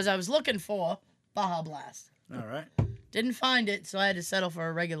store because I was looking for Baja Blast. All right. Didn't find it, so I had to settle for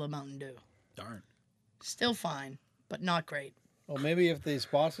a regular Mountain Dew. Darn. Still fine, but not great. Well, maybe if they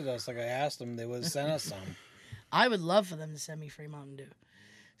sponsored us like I asked them, they would have sent us some. I would love for them to send me free Mountain Dew.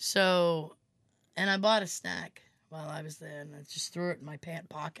 So, and I bought a snack while I was there, and I just threw it in my pant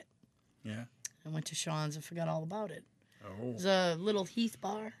pocket. Yeah. I went to Sean's and forgot all about it. Oh. It was a little Heath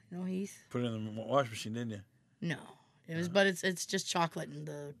bar. You know Heath? Put it in the wash machine, didn't you? No. It was, but it's just chocolate and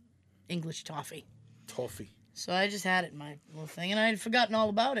the English toffee. Toffee. So I just had it in my little thing, and I had forgotten all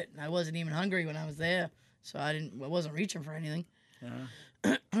about it. And I wasn't even hungry when I was there, so I wasn't reaching for anything.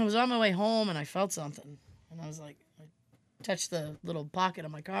 Yeah. I was on my way home, and I felt something, and I was like, I touched the little pocket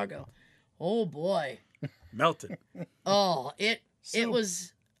of my cargo. Oh boy! Melted. Oh, it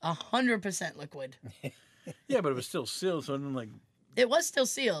was 100% liquid. Yeah, but it was still sealed, so it didn't like. It was still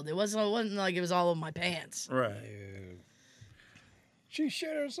sealed. It wasn't like it was all over my pants. Right. She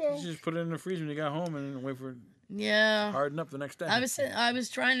shit herself. You just put it in the freezer when you got home and then wait for it Yeah. to harden up the next day. I was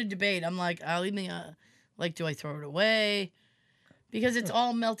trying to debate. I'm like, I'll even like, do I throw it away? Because it's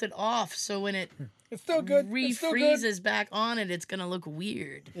all melted off. So when it It's still good. It's still good. refreezes back on it, it's gonna look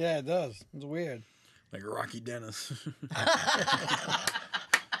weird. Yeah, it does. It's weird. Like Rocky Dennis.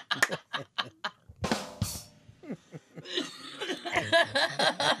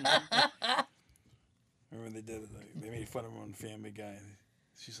 Remember they did it? They made fun of him on Family Guy.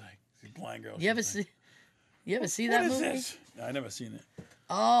 She's like, she's a blind girl. You ever She's like, see? You ever see what that is movie? this? I never seen it.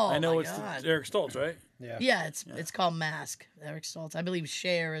 Oh, I know my it's God. Eric Stoltz, right? Yeah. Yeah, it's called Mask. Eric Stoltz. I believe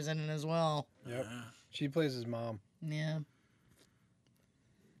Cher is in it as well. Yep. She plays his mom. Yeah.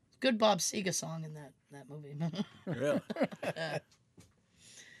 Good Bob Seger song in that movie. Really?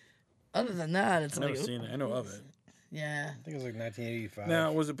 Other than that, it's I've like never seen it. I know of it. Yeah. I think it was like 1985.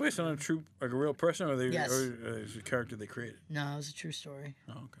 Now, was it based on a true, like a real person, or Yes. is it a character they created? No, it was a true story.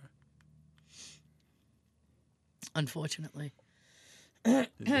 Oh, okay. Unfortunately.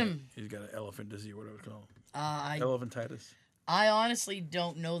 He's got an elephant disease, whatever it's called. I Elephantitis. honestly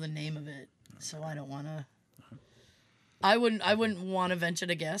don't know the name of it, so I don't want to. I wouldn't want to venture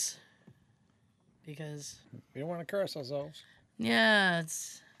to guess, because We don't want to curse ourselves. yeah,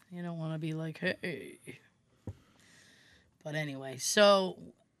 it's you don't want to be like hey. But anyway, so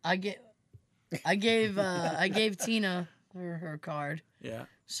I gave Tina her card, Yeah.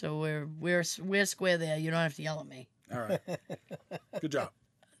 so we're square there. You don't have to yell at me. All right. Good job.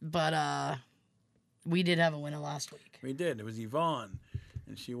 But we did have a winner last week. We did. It was Yvonne,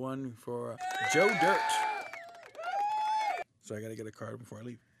 and she won for Joe Dirt. So I got to get a card before I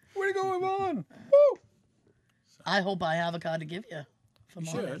leave. Way to go, Yvonne! Woo! I hope I have a card to give you. If I'm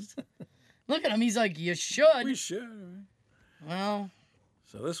You should. honest. Look at him. He's like, you should. We should. Well,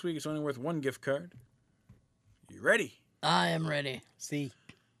 So this week it's only worth one gift card. You ready? I am ready. See.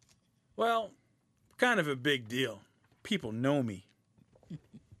 Well, kind of a big deal. People know me.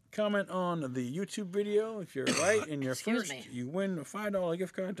 Comment on the YouTube video. If you're right and you're Excuse first, me. you win a $5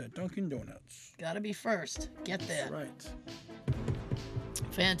 gift card to Dunkin' Donuts. Gotta be first. Get there. That's right.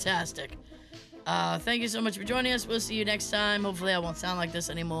 Fantastic. Thank you so much for joining us. We'll see you next time. Hopefully I won't sound like this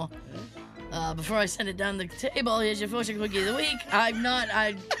anymore. Before I send it down the table, here's your fortune cookie of the week. I'm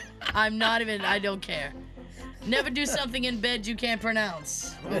not even, I don't care. Never do something in bed you can't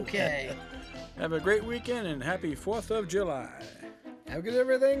pronounce. Okay. Have a great weekend and happy 4th of July. Have a good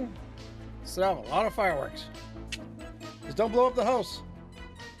everything. Set off a lot of fireworks. Just don't blow up the house.